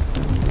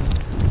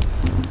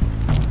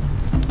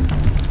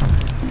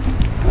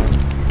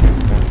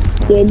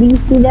 Did you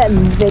see that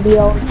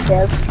video in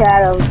Death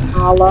Chat of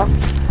Hala?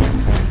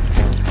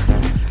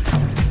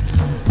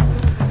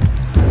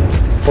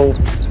 Well,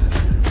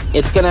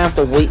 it's gonna have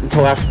to wait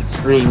until after the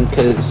stream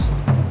because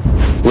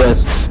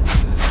risks.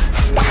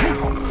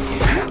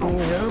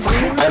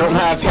 I don't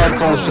have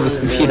headphones for this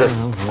computer.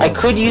 I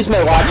could use my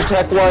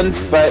Logitech ones,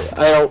 but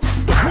I don't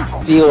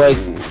feel like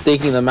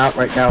taking them out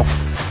right now.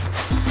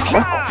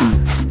 What the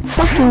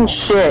fucking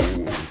shit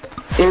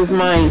is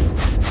my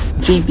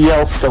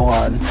GPL still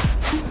on?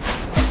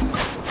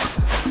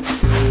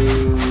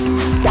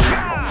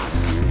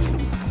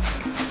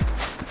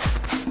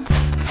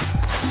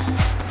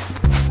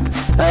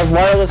 I have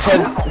wireless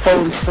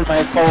headphones for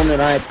my phone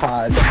and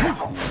iPod,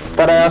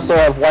 but I also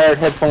have wired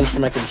headphones for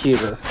my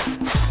computer.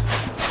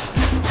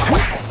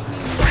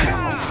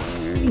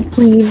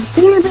 Please,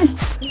 damn it.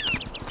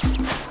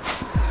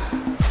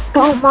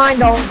 Don't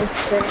mind all this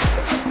shit.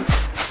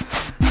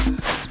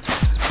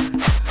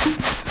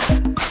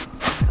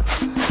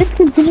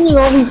 Discontinuing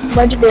all these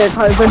legendary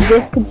cars, I'm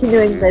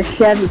discontinuing the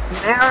Chevy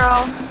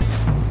Camaro.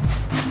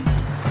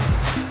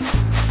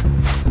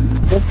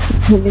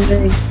 Discontinuing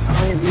the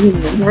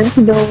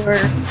Aventador.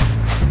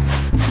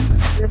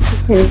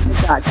 Discontinuing the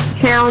Dodge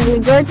Challenger.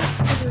 Good.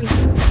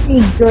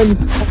 Pretty good.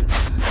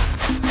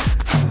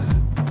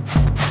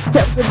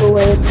 Except for the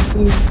way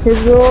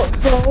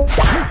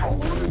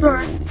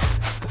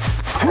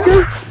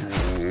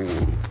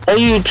Are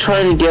you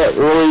trying to get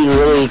really,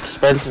 really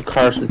expensive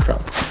cars and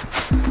trucks?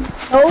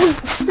 Those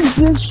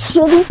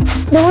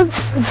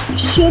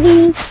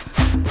shitty,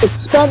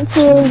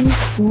 expensive,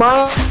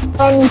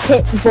 money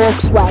pit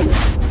Volkswagen.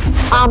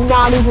 I'm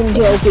not even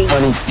joking.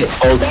 Money pit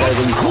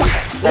Volkswagens.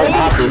 Well,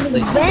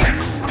 obviously.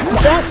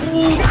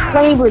 Bentley,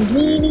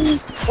 Lamborghini,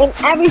 and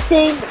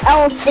everything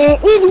else, and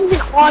even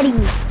Audi.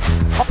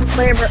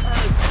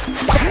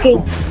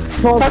 Fucking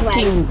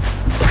Volkswagen.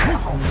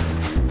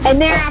 And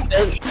they're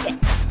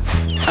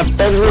a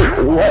Bentley,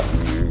 what?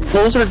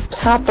 Those are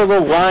top of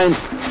the line.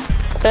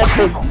 That's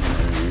the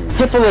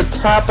tip of the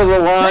top of the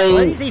line.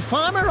 Lazy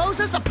farmer owes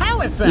us a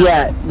power cell.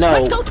 Yeah, no.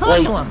 Let's go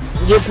talk to him.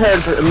 Your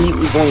parents are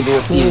immediately going to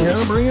refuse.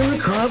 Yeah, bring in the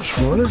cops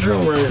for the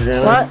drummer.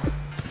 What?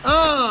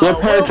 Oh, Your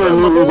parents are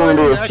immediately going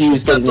to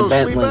refuse getting a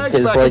Bentley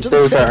because, like,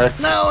 those are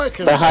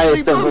the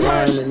highest of the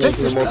line and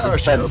making the most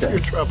expensive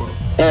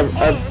and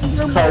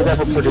cars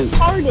ever produced.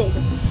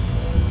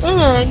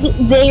 And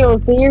they are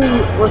very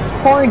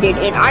retarded,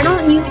 and I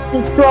don't use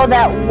to throw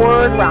that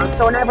word around,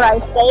 so whenever I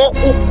say it,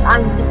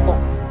 I mean it.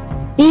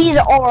 These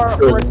are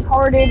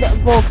retarded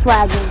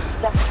Volkswagens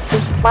that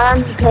just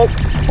money pits,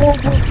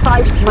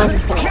 overpriced money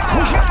pits,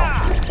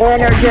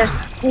 and are just,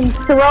 you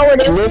throw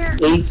it in this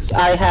case,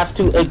 I have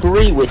to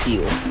agree with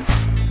you.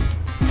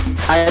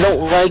 I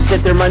don't like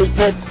that they're money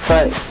pits,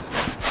 but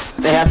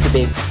they have to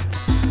be.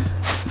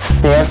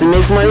 They have to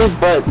make money,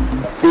 but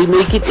they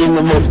make it in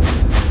the most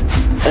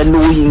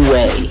annoying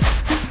way.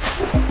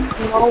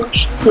 No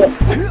shit.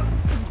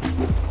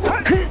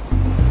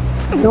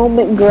 No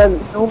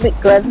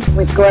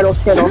McGriddle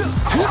fiddle.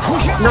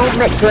 No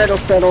McGriddle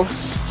fiddle.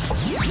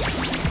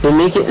 They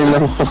make it in the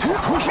most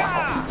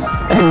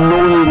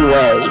annoying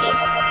way.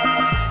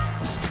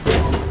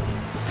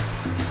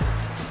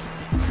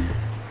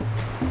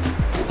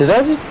 Did I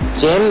just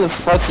jam the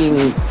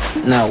fucking...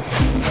 No.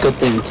 Good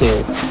thing,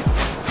 too.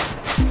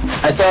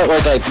 I thought,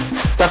 like, I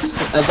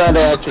thought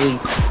I actually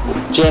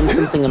jammed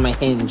something on my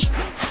hinge.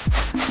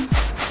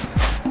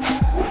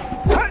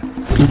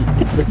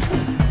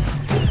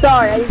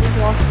 Sorry, I just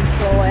lost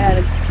control. I had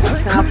to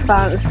hop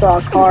out and install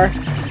a car.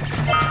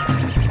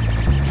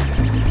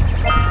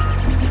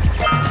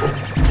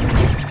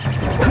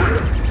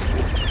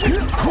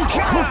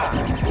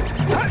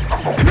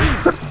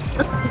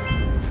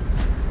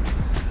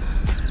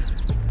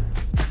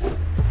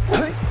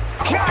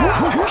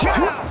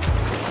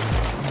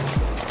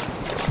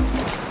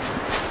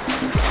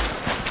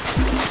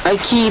 I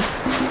keep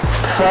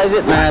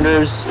private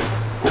matters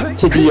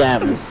to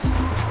DMs.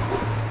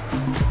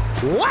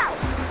 Wow!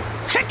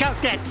 Check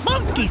out that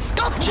funky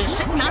sculpture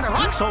sitting on the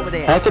rocks over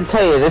there. I can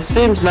tell you, this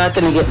stream's not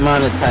going to get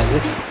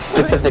monetized.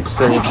 specific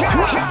stream.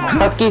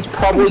 Husky's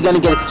probably gonna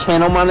get his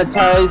channel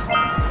monetized.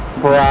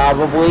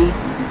 Probably.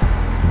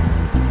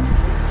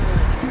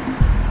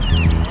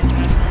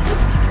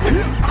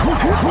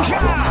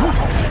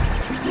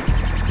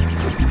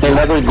 In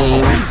other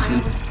games,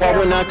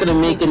 probably not gonna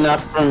make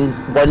enough from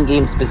one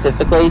game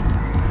specifically,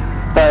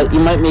 but you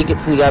might make it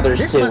from the others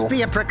This too. must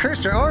be a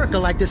precursor oracle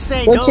like the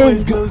sage Which always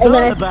is, goes and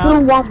on I about.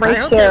 still want my I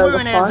hope they share of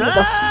weren't the as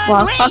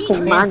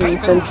fucking money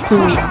for the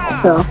team,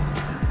 so.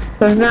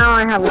 Because now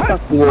I have a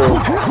fucking. You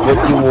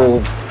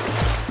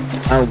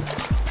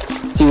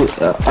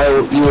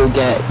will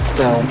get,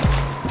 so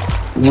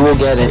you will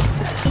get it.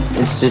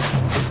 It's just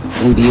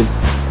gonna be.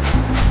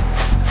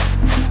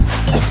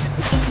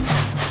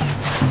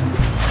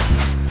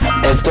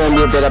 It's going to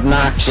be a bit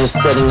obnoxious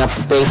setting up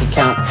a bank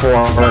account for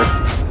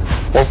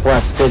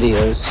Wolf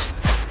Studios.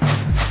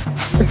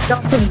 It's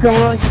not the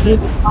going to be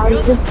on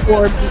the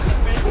board.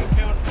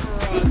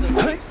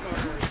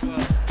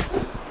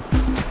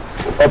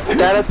 But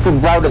that has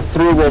been routed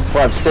through Wolf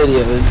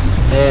Studios,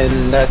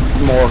 and that's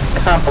more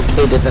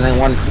complicated than I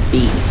want it to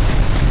be.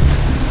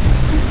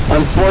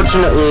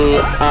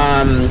 Unfortunately,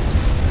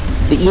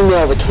 the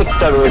email the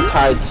Kickstarter was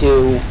tied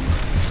to,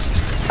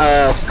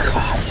 oh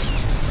god.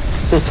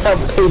 The top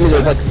payment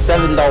is like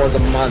 $7 a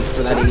month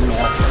for that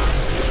email.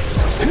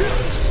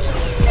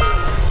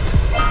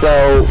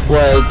 So,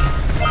 like,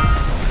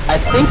 I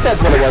think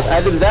that's what it was.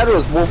 Either that or it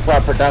was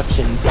Wolfwire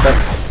Productions, but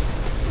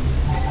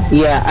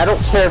yeah, I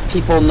don't care if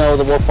people know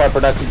the Wolfwire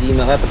Productions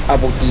email. That's a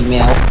public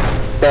email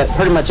that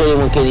pretty much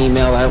anyone can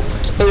email. I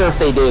don't care if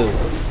they do.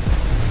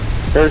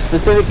 There are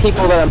specific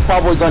people that I'm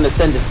probably going to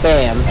send to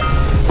spam,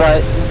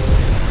 but,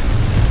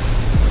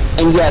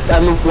 and yes,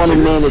 I'm the one who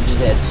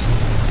manages it.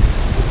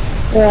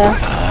 Yeah.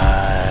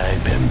 I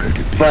remember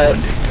the big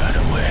one that got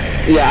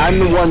away. Yeah, I'm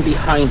the one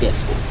behind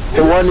it.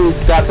 The one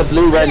who's got the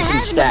blue wrench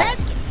and stack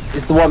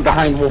is the one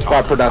behind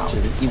Wolfwire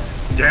Productions. You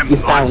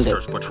found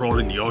it.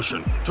 Patrolling the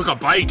ocean took a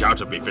bite out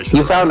of me fishing.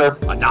 You found her.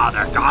 And now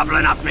they're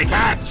gobbling up me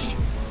catch.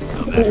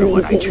 No matter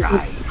what I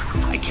try,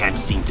 I can't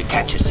seem to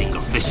catch a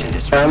single fish in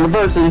this river. I'm a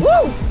person.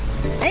 Woo!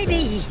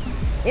 Maybe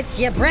it's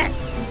your breath.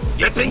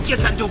 You think you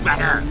can do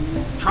better?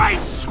 Try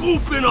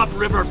scooping up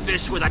river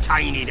fish with a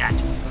tiny net.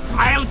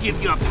 I'll give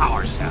you a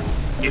power cell.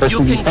 If you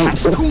can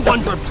catch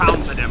 200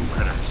 pounds of them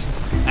critters.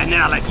 And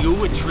then I'll let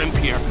you and Shrimp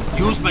here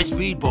use my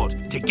speedboat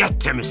to get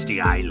to Misty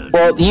Island.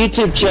 Well, the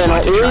YouTube channel,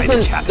 the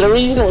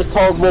reason it was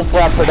called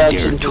Wolfwire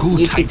Productions, There are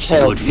two types of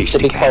good fish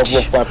to catch.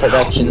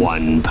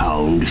 1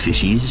 pound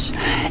fishies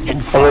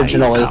and 5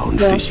 pound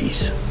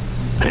fishies.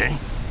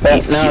 But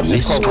If now you it's just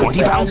miss called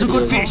 20 pounds of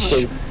good fish,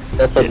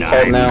 that's what it's then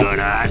called I'm now.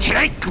 gonna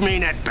take me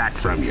net back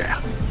from you.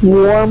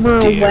 Warmer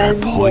There are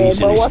when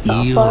poisonous what the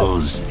fuck?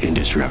 eels in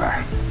this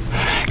river.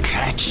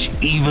 Catch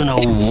even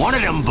one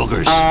of them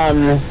boogers,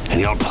 and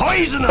you'll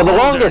poison For the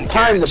longest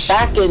time, the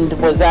back end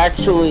was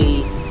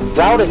actually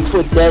routed to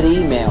a dead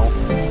email.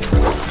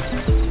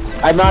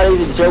 I'm not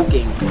even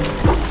joking.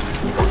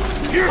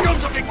 Here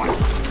comes a big one.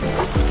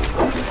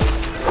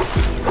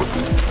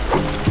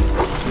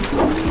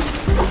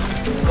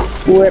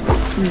 Whip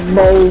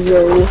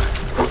Mozo.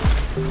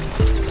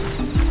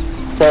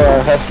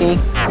 Husky.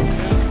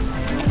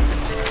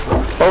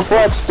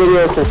 Wolfwire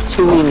Studios has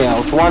 2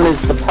 emails. One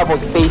is the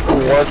public-facing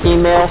work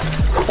email,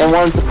 and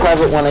one's the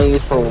private one I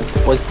use for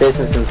like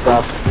business and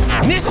stuff.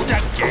 Missed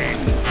again.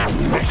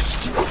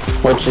 Missed.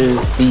 Which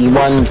is the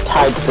one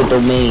tied to the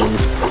domain.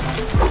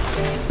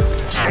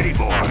 Steady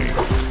boy.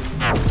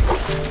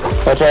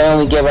 Which I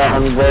only give out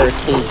on rare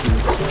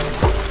occasions.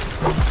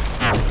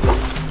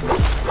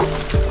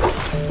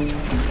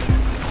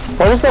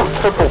 What does that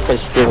purple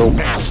fish do?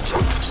 Missed.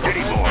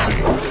 Steady boy.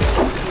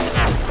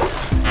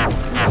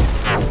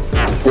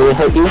 Did it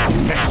hurt you?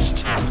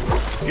 Missed.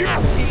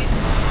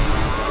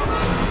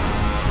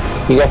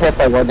 You got hit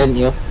by one, didn't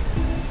you?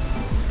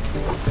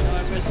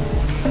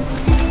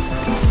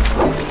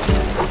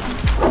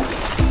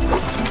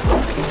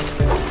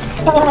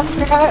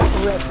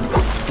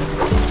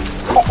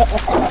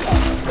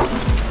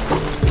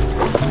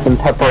 Some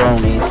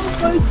pepperonis.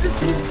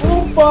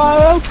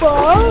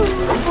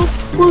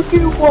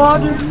 Fucking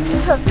water.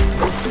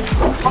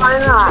 Why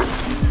not?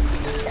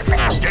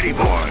 Steady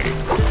boy.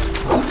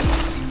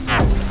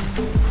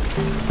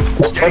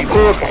 Steady What's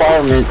the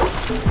requirement?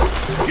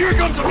 Here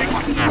comes a big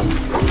one.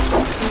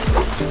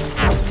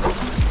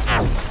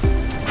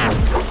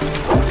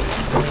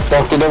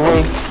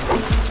 Consecutively?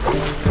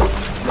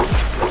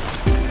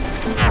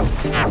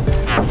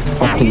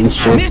 Fucking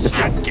shit. Missed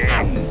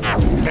again.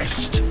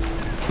 Missed.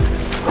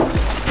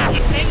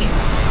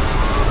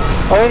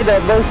 Oh, wait,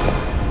 that was...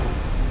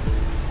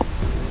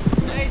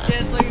 Hey,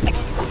 Deadly.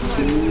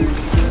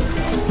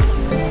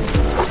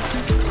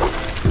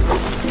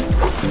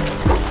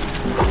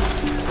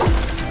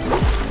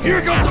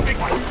 Here comes a big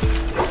one.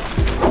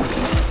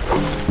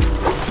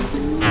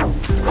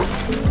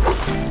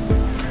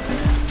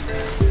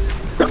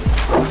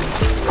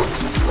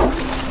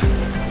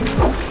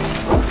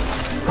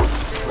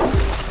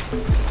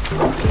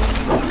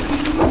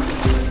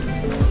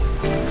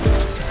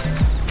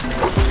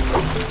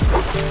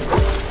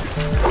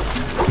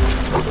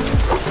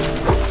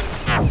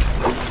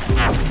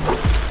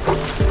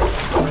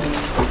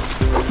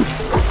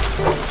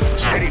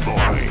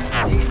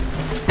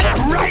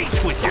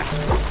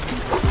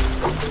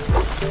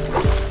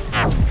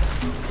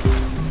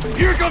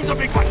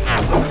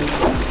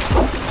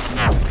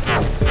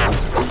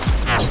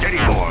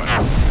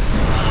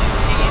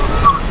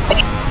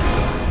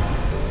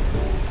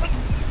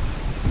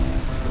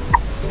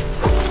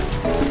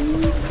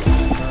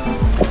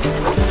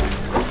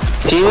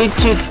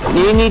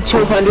 you need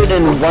 200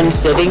 in one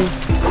sitting?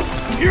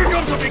 Here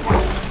comes a big one!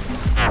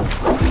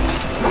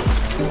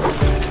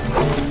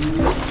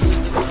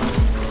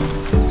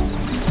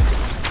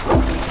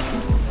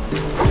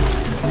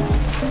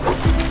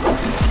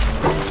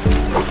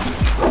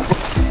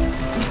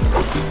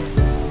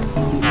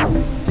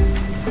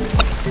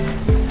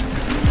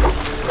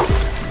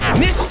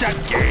 Missed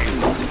again!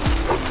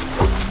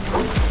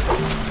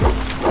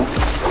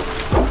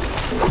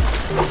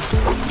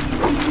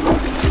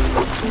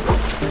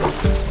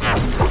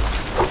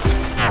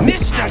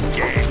 Missed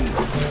again!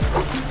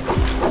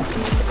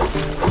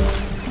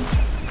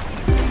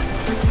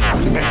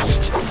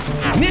 Missed!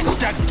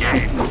 Missed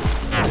again!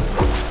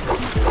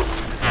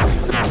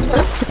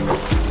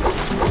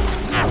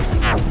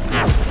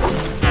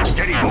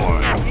 Steady,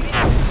 boy!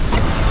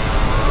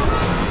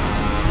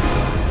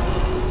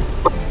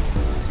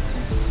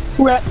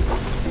 What?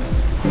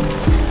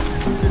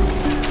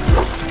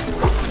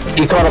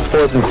 You caught a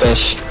poison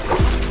fish.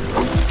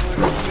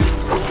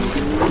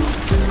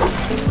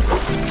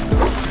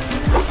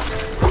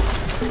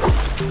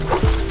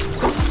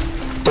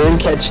 Didn't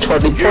catch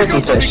 20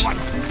 poison fish.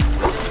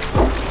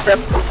 Yep.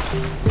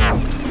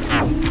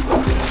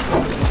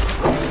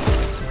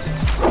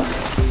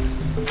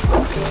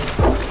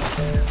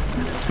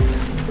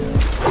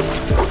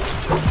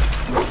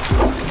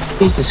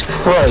 Jesus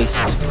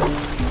Christ.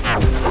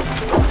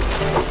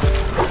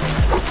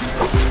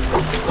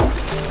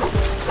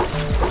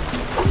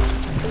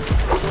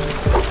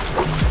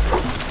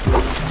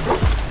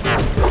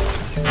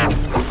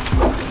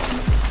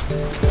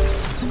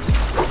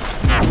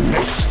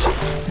 Missed!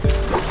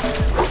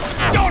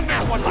 Don't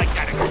miss one like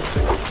that again!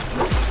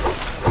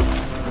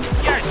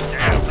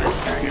 Yourself a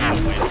second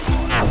to win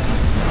for.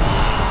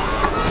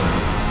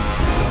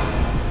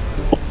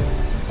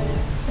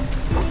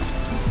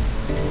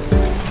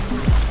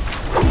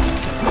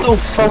 So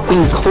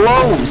fucking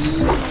close.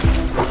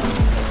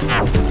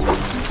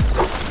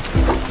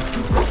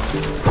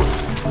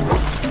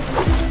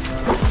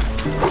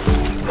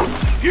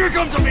 Here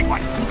comes a big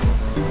one!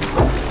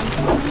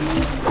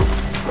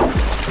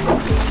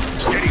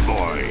 Steady,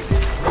 boy!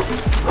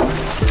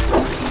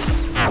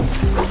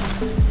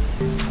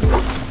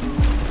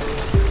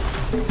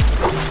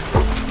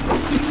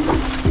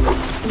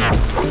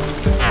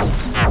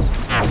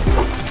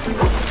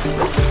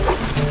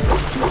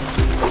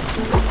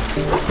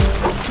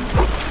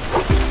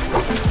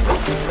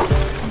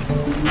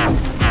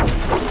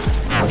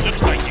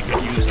 Looks like you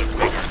could use a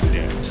bigger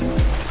net.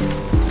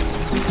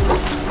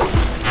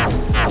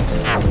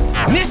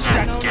 Missed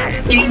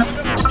again!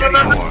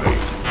 Steady, boy!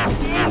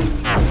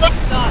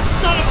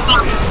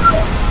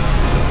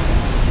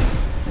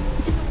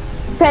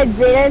 Said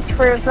minutes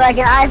for a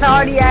second. I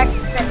thought he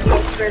actually said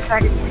minutes for a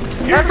second.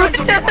 Here comes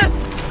a big one!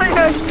 I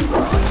know she's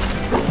wrong.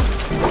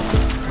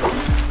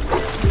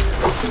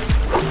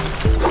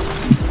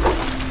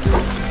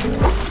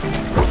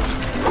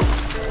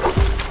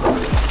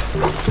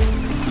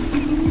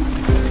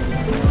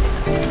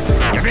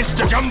 You missed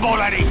a jumbo,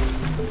 laddie!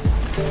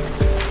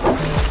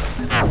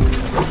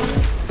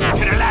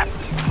 To the left!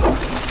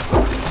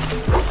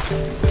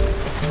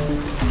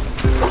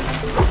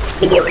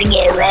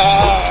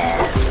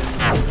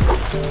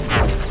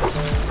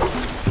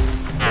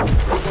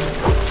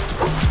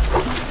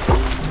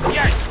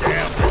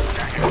 Yourself a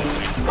second to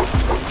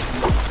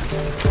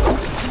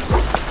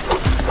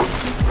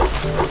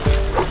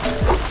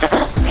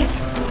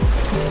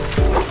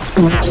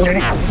win.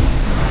 Steady!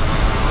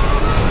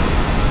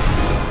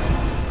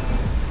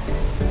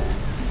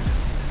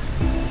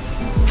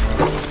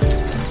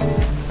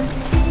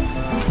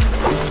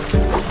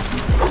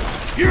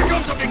 Here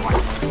comes a big one!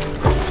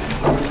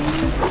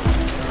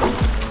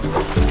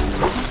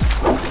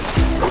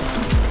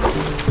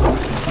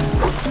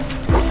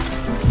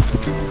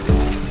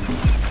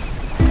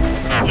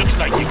 Looks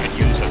like you could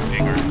use a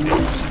bigger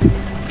net.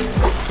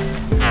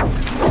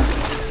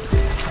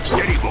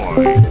 Steady,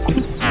 boy!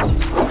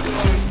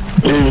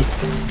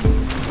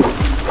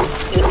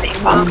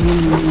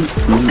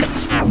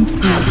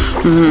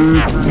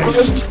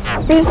 Missed!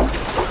 See?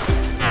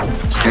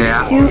 Steady,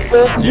 Do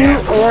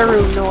boy!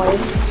 arrow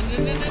noise.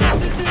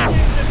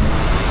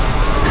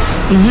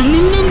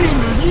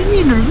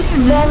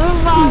 Never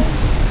mind.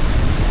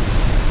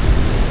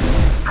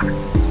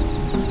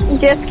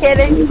 Just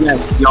kidding.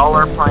 Y'all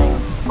are playing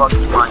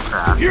fucking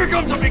Minecraft. Here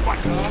comes a big one!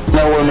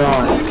 No, we're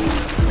not.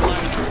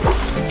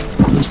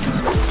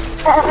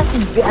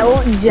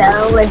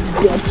 Jealous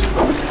bitch.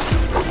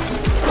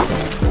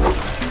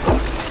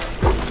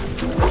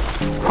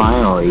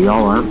 Finally,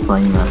 y'all aren't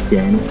playing that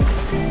game.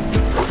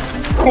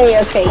 Hey,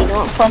 okay, you know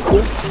what? Fuck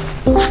you.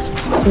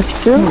 It's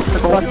true.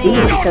 Fuck you,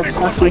 because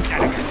fuck you.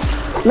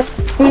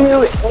 You,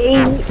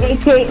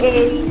 aka,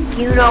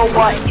 you know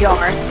what,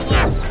 Jar.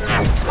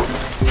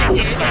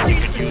 Looks like you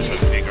could use a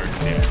bigger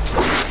net.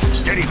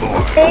 Steady,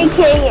 boy!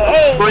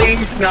 AKA.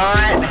 Please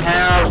not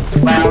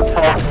have loud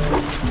talk.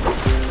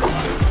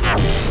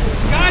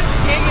 God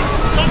dang it,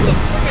 son of a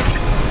bitch.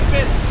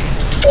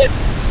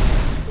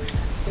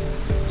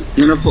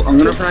 I'm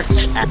gonna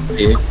practice at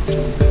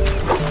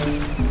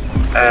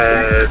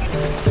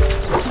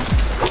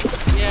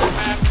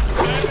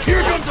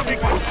Here comes a big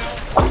one.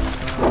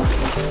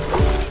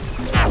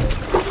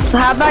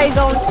 How about you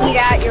go eat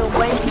at your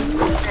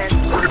Wendy's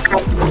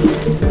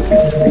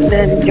and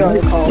then enjoy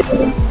the call?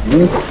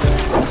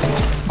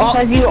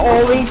 Because you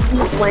always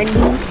eat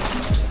Wendy's,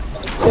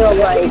 so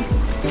like,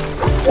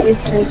 you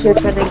think you're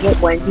gonna get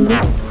Wendy's?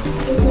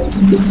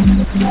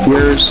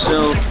 You're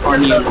so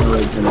funny and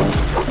original.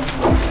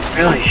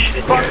 Really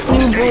shit. Fuck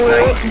you,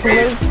 Blakey,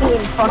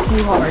 and fuck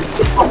you hard.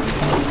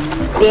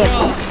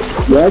 Damn.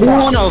 Why do you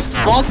wanna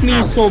fuck me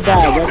so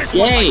bad? That's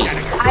gay.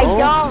 I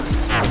don't.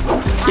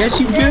 Yes,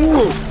 you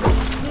do.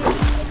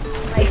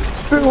 Like,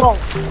 screw off.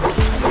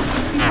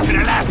 To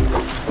the left.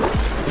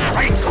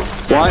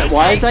 Right.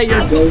 Why is that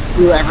your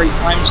go-to every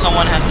time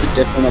someone has a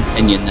different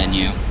opinion than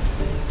you?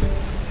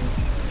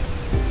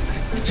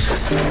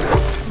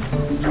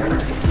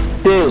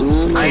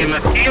 Dude, I am a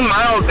few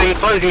miles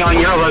enclosing on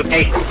your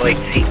location,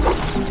 Blakey.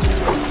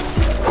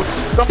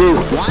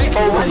 dude, why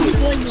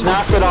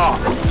knock it off?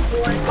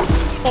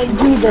 And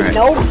do the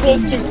no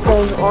bitches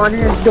thing on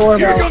his Here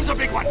doorbell. comes a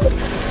big one.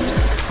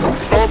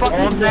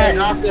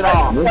 Knock it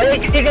off.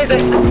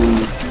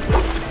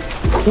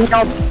 You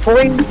know,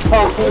 bring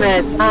fucking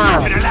at To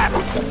time. the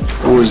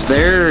left. Was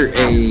there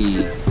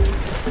a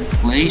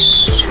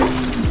place to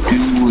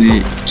do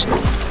it?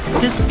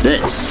 What is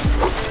this?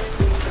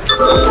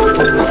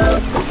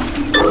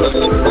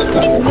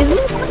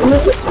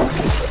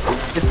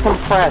 It's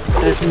compressed.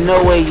 There's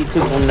no way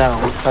YouTube will know,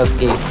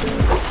 Husky. I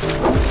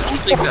don't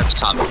think that's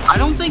copyright. I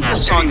don't think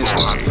this song is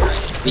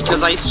copyrighted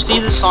because I see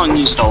this song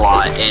used a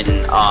lot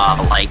in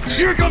like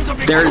Here comes a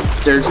big one.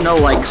 there's no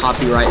like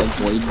copyright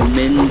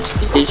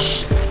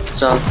avoidment-ish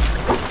stuff.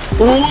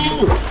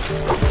 Ooh!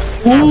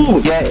 Ooh!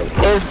 Yeah,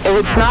 if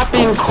it's not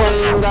being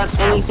claimed on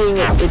anything,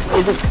 it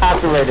isn't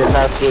copyrighted,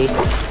 Husky.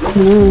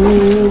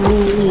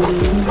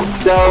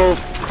 So,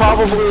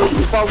 probably,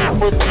 as long as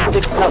Splits and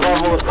Sticks that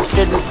level, it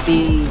shouldn't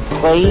be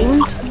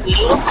claimed.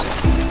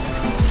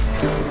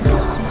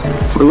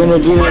 We're gonna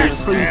do Where's it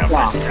Sam? No!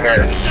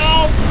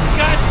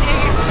 God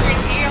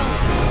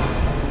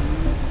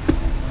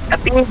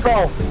dang it,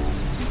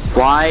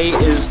 Why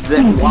is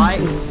that? Why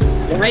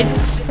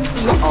is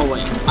the oh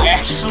wait, I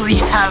actually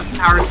have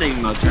power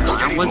saving mode turned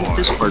on. I was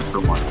Discord for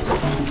once.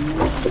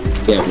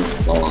 Yeah,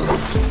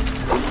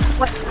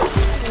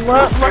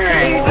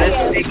 Alright,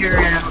 let's figure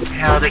out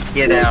how to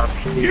get out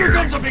Here here.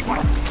 comes a big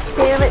one.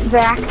 Damn it,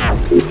 Zach.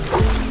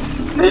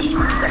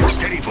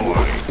 Steady boy.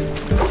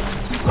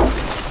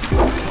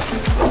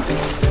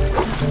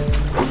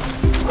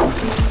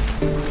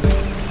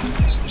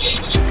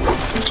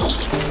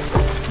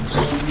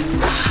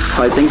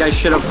 I think I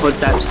should have put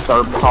that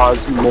start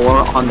pause more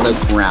on the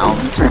ground.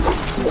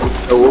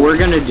 So what we're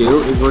gonna do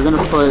is we're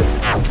gonna put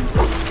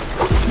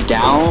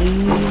down,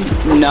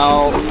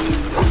 no,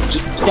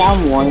 just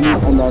down one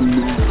and then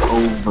move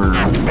over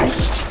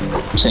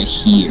to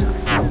here.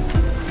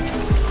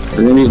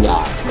 We're gonna do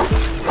that.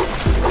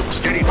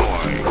 Steady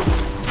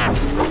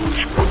boy.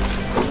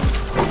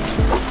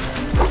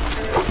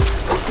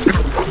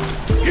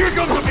 Here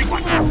comes a big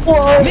one.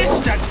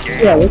 Missed again.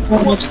 Yeah,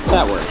 let's make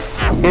that work.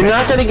 You're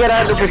not gonna get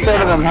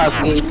 100% of them,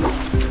 Husky.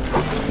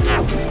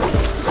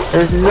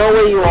 There's no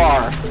way you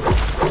are.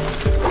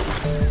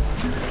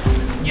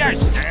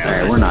 Yes, Sam.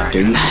 Alright, we're not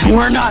doing that.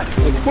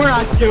 We're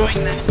not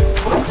doing that.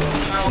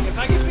 If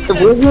I can beat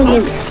If we're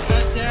gonna-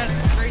 that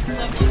great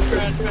stuff on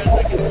trash bed,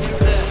 I can do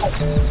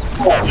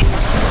that.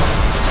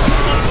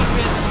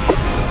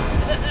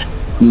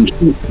 I'm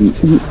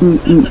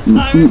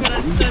gonna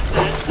set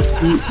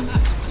that.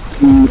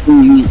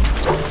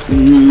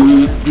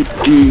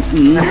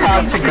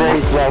 Toxic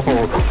Rage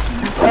level.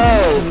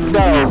 Oh,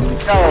 no,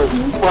 no.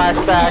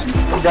 Flashbacks,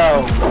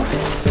 no.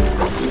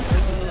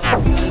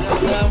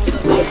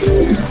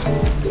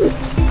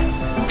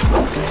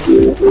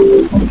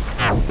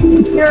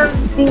 Your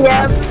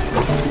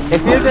DMs.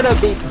 If you're gonna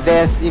beat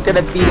this, you're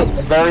gonna beat it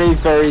very,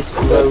 very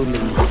slowly.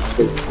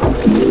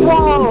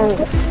 Whoa.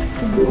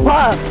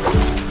 Pups.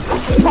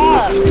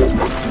 Pups.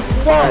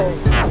 Whoa.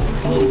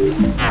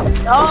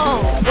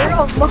 No, we're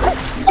on what?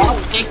 Stop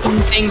taking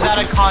things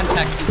out of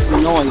context, it's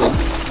annoying.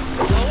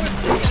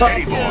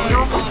 Steady boy.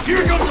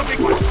 Here comes a big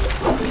one.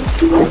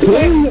 I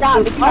can't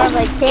stop because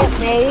I can't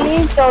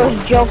make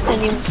those jokes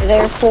anymore.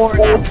 Therefore,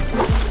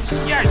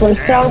 Yes, for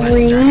Sam. some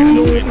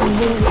reason,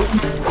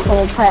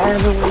 whole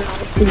everyone else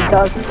who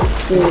doesn't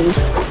do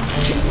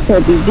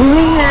could be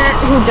doing that,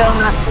 who does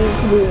not seem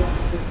to be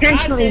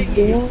intentionally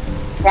doing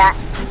that.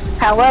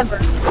 However,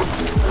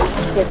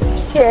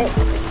 it's shit. I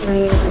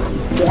mean,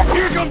 yeah.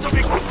 Here comes a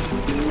big one.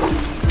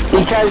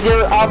 Because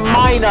you're a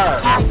minor.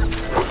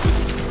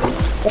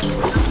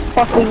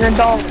 Fucking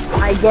adult.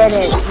 I get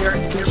it.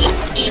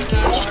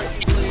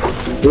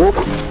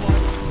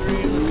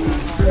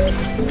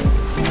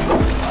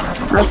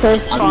 Okay,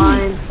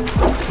 fine.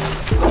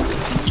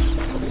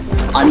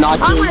 I'm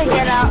not I'm doing gonna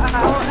get out.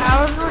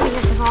 I was gonna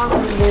get the home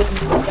and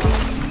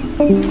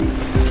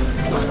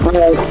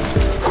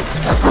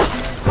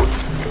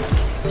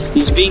do.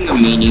 He's being a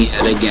meanie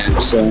head again,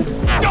 so.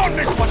 Don't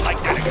miss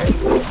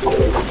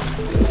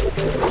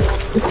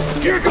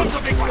Here comes a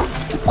big one!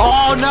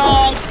 Oh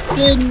no! I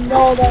didn't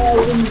know that I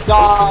wouldn't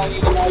die,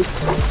 and I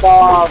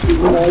stopped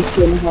even though I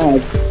shouldn't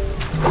have.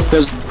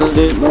 Because I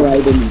didn't know I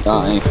didn't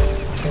die.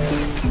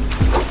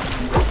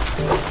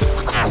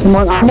 Come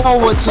on, I know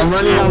what to I'm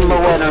running on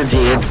low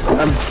energy.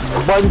 I'm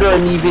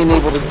wondering me being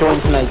able to join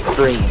tonight's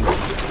stream.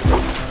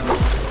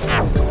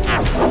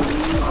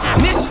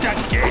 Missed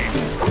again!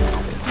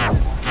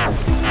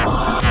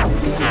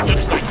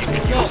 Looks like you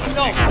can use it.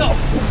 No!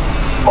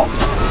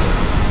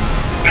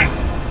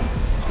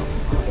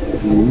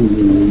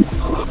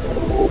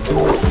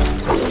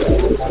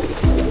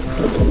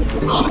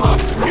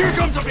 Here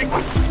comes a big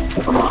one!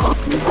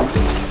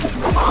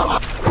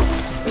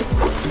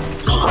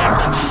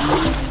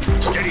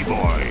 Steady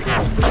boy!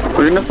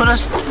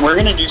 We're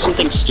gonna do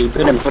something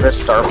stupid and put a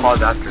star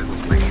pause after the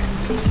ring.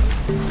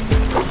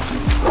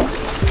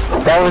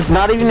 That was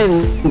not even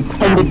an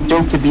intended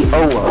joke to be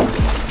Olo.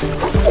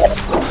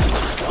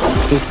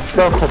 He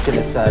still took it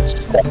as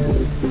such.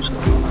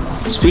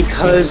 It's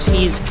because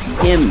he's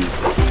him.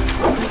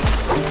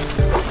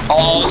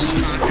 Oh, it's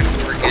not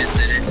gonna work, is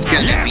it? It's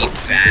gonna be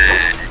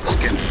bad. It's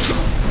gonna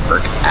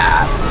work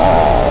at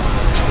all.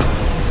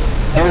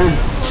 It was a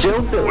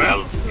joke that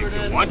Well, if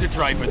you want to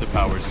try for the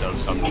power cell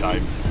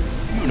sometime,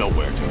 you know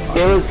where to find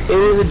it was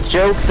a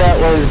joke that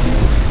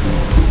was...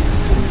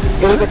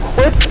 It was a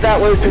quip that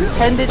was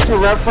intended to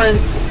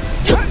reference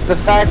the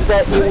fact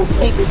that it will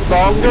take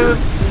longer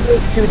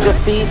to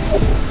defeat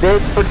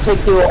this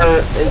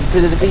particular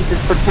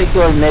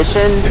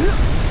mission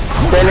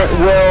than it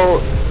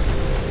will.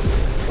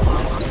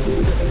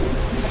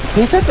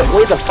 He took it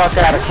way the fuck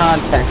out of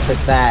context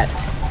at that.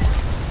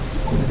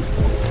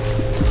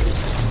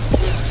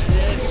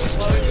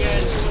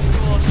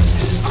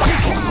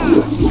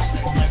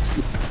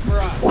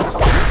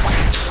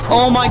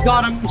 Oh my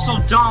god, I'm so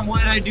dumb. Why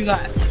did I do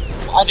that?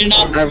 I did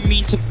not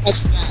mean to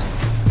press that.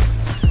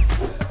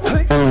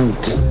 I'm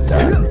just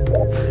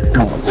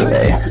no, it's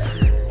okay.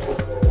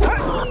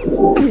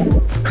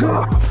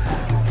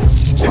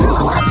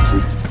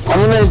 I'm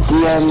gonna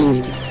DM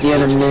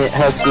in a minute,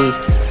 Husky.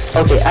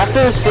 Okay, after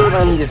this stream,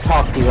 I need to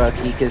talk to you,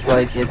 Husky, because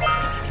like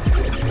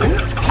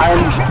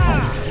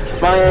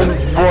I'm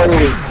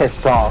royally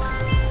pissed off.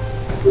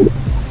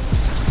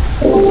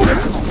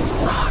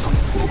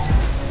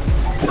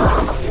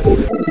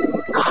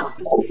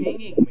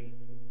 Hanging me.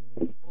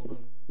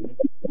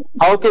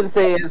 All I can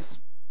say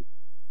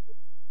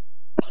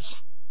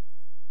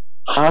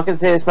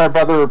is my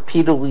brother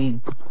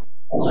repeatedly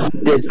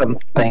did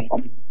something.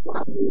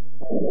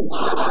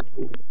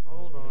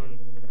 Hold on.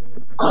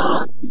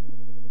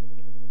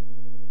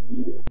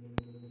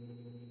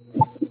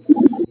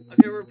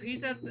 Okay,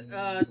 repeat that.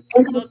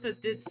 Something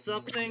did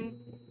something.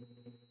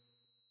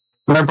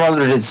 My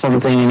brother did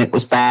something and it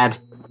was bad.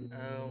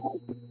 Oh.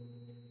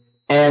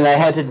 And I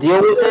had to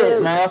deal with it,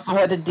 and I also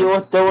had to deal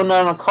with Dylan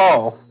on a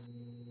call.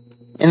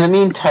 In the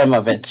meantime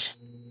of it.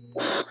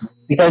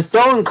 Because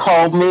Dylan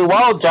called me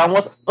while John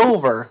was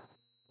over.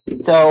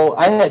 So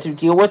I had to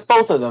deal with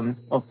both of them.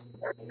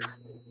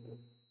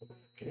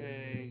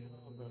 Okay,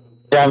 hold on.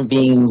 John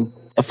being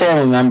a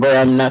family member,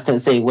 I'm not going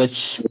to say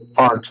which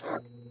part.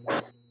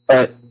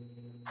 But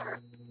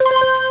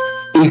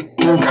you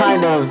can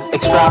kind of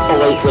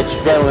extrapolate which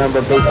family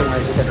member based on what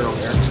I said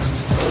earlier.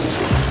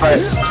 But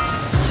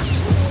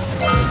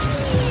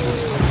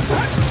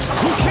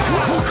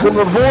to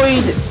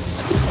avoid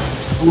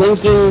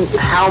linking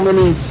how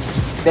many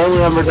family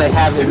members I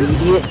have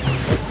immediate,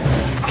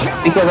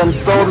 because I'm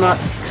still not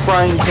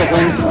trying to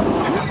link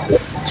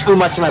too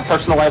much of my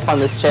personal life on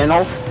this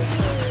channel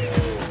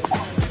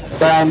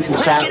that I'm in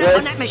chat with.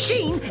 On that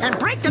machine and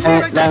break the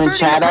mirror that I'm in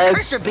chat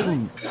as.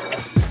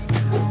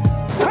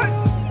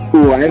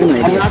 Ooh, I have an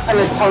idea. I'm not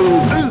going to tell you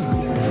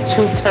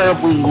too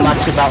terribly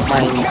much about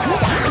my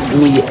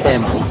immediate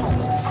family,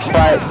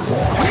 but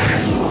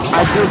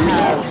I do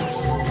have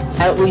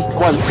at least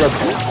one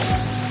sibling.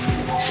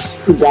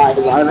 Guys,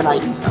 I have an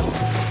idea.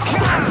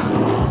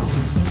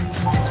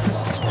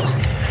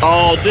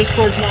 Oh,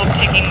 Discord's not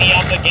picking me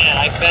up again.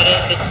 I bet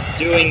it's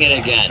doing it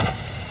again.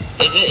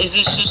 Is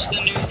this just the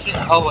new thing?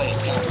 Oh wait.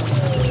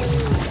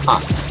 Huh.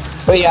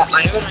 But yeah,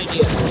 I have an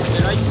idea.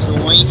 Should I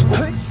join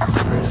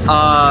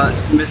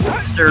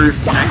Mr.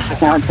 Snack's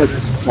account to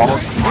this wall? To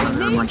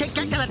get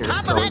to the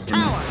top of that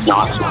tower.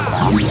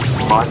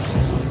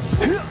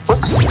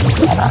 What's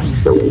that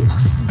actually?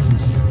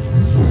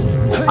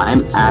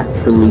 I'm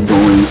actually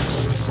going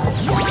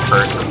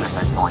first if I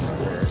join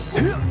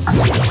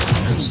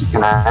this.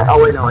 Can I? Oh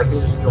wait, no, I can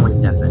just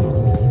join Deafin.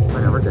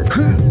 Whatever, good.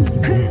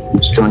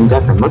 Let's join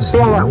Deafin. Let's see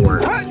how that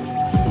works.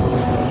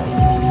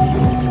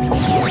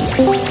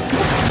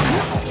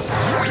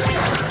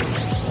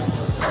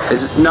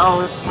 Is it?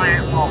 No, it's my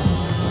fault.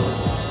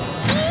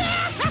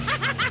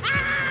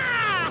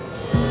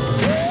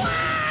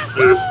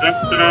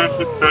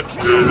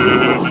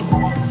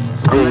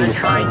 I'm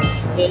trying to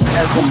get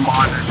as a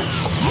monitor.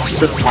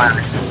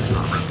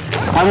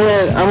 I'm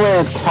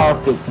gonna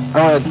talk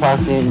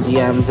in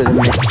DMs in a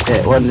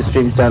minute when the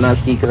stream's done,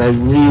 Husky, because I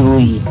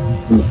really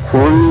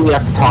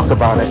have to talk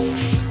about it.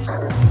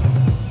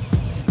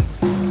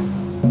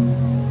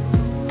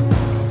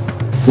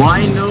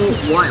 Why no?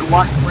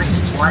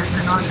 Why is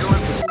it not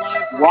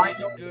doing? Why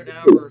a good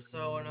hour or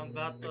so, and I'm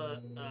about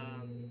to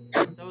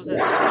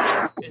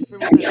it's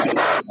pretty much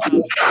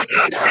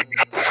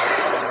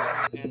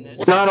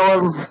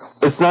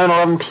It's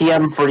 9:11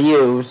 p.m. for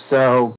you, so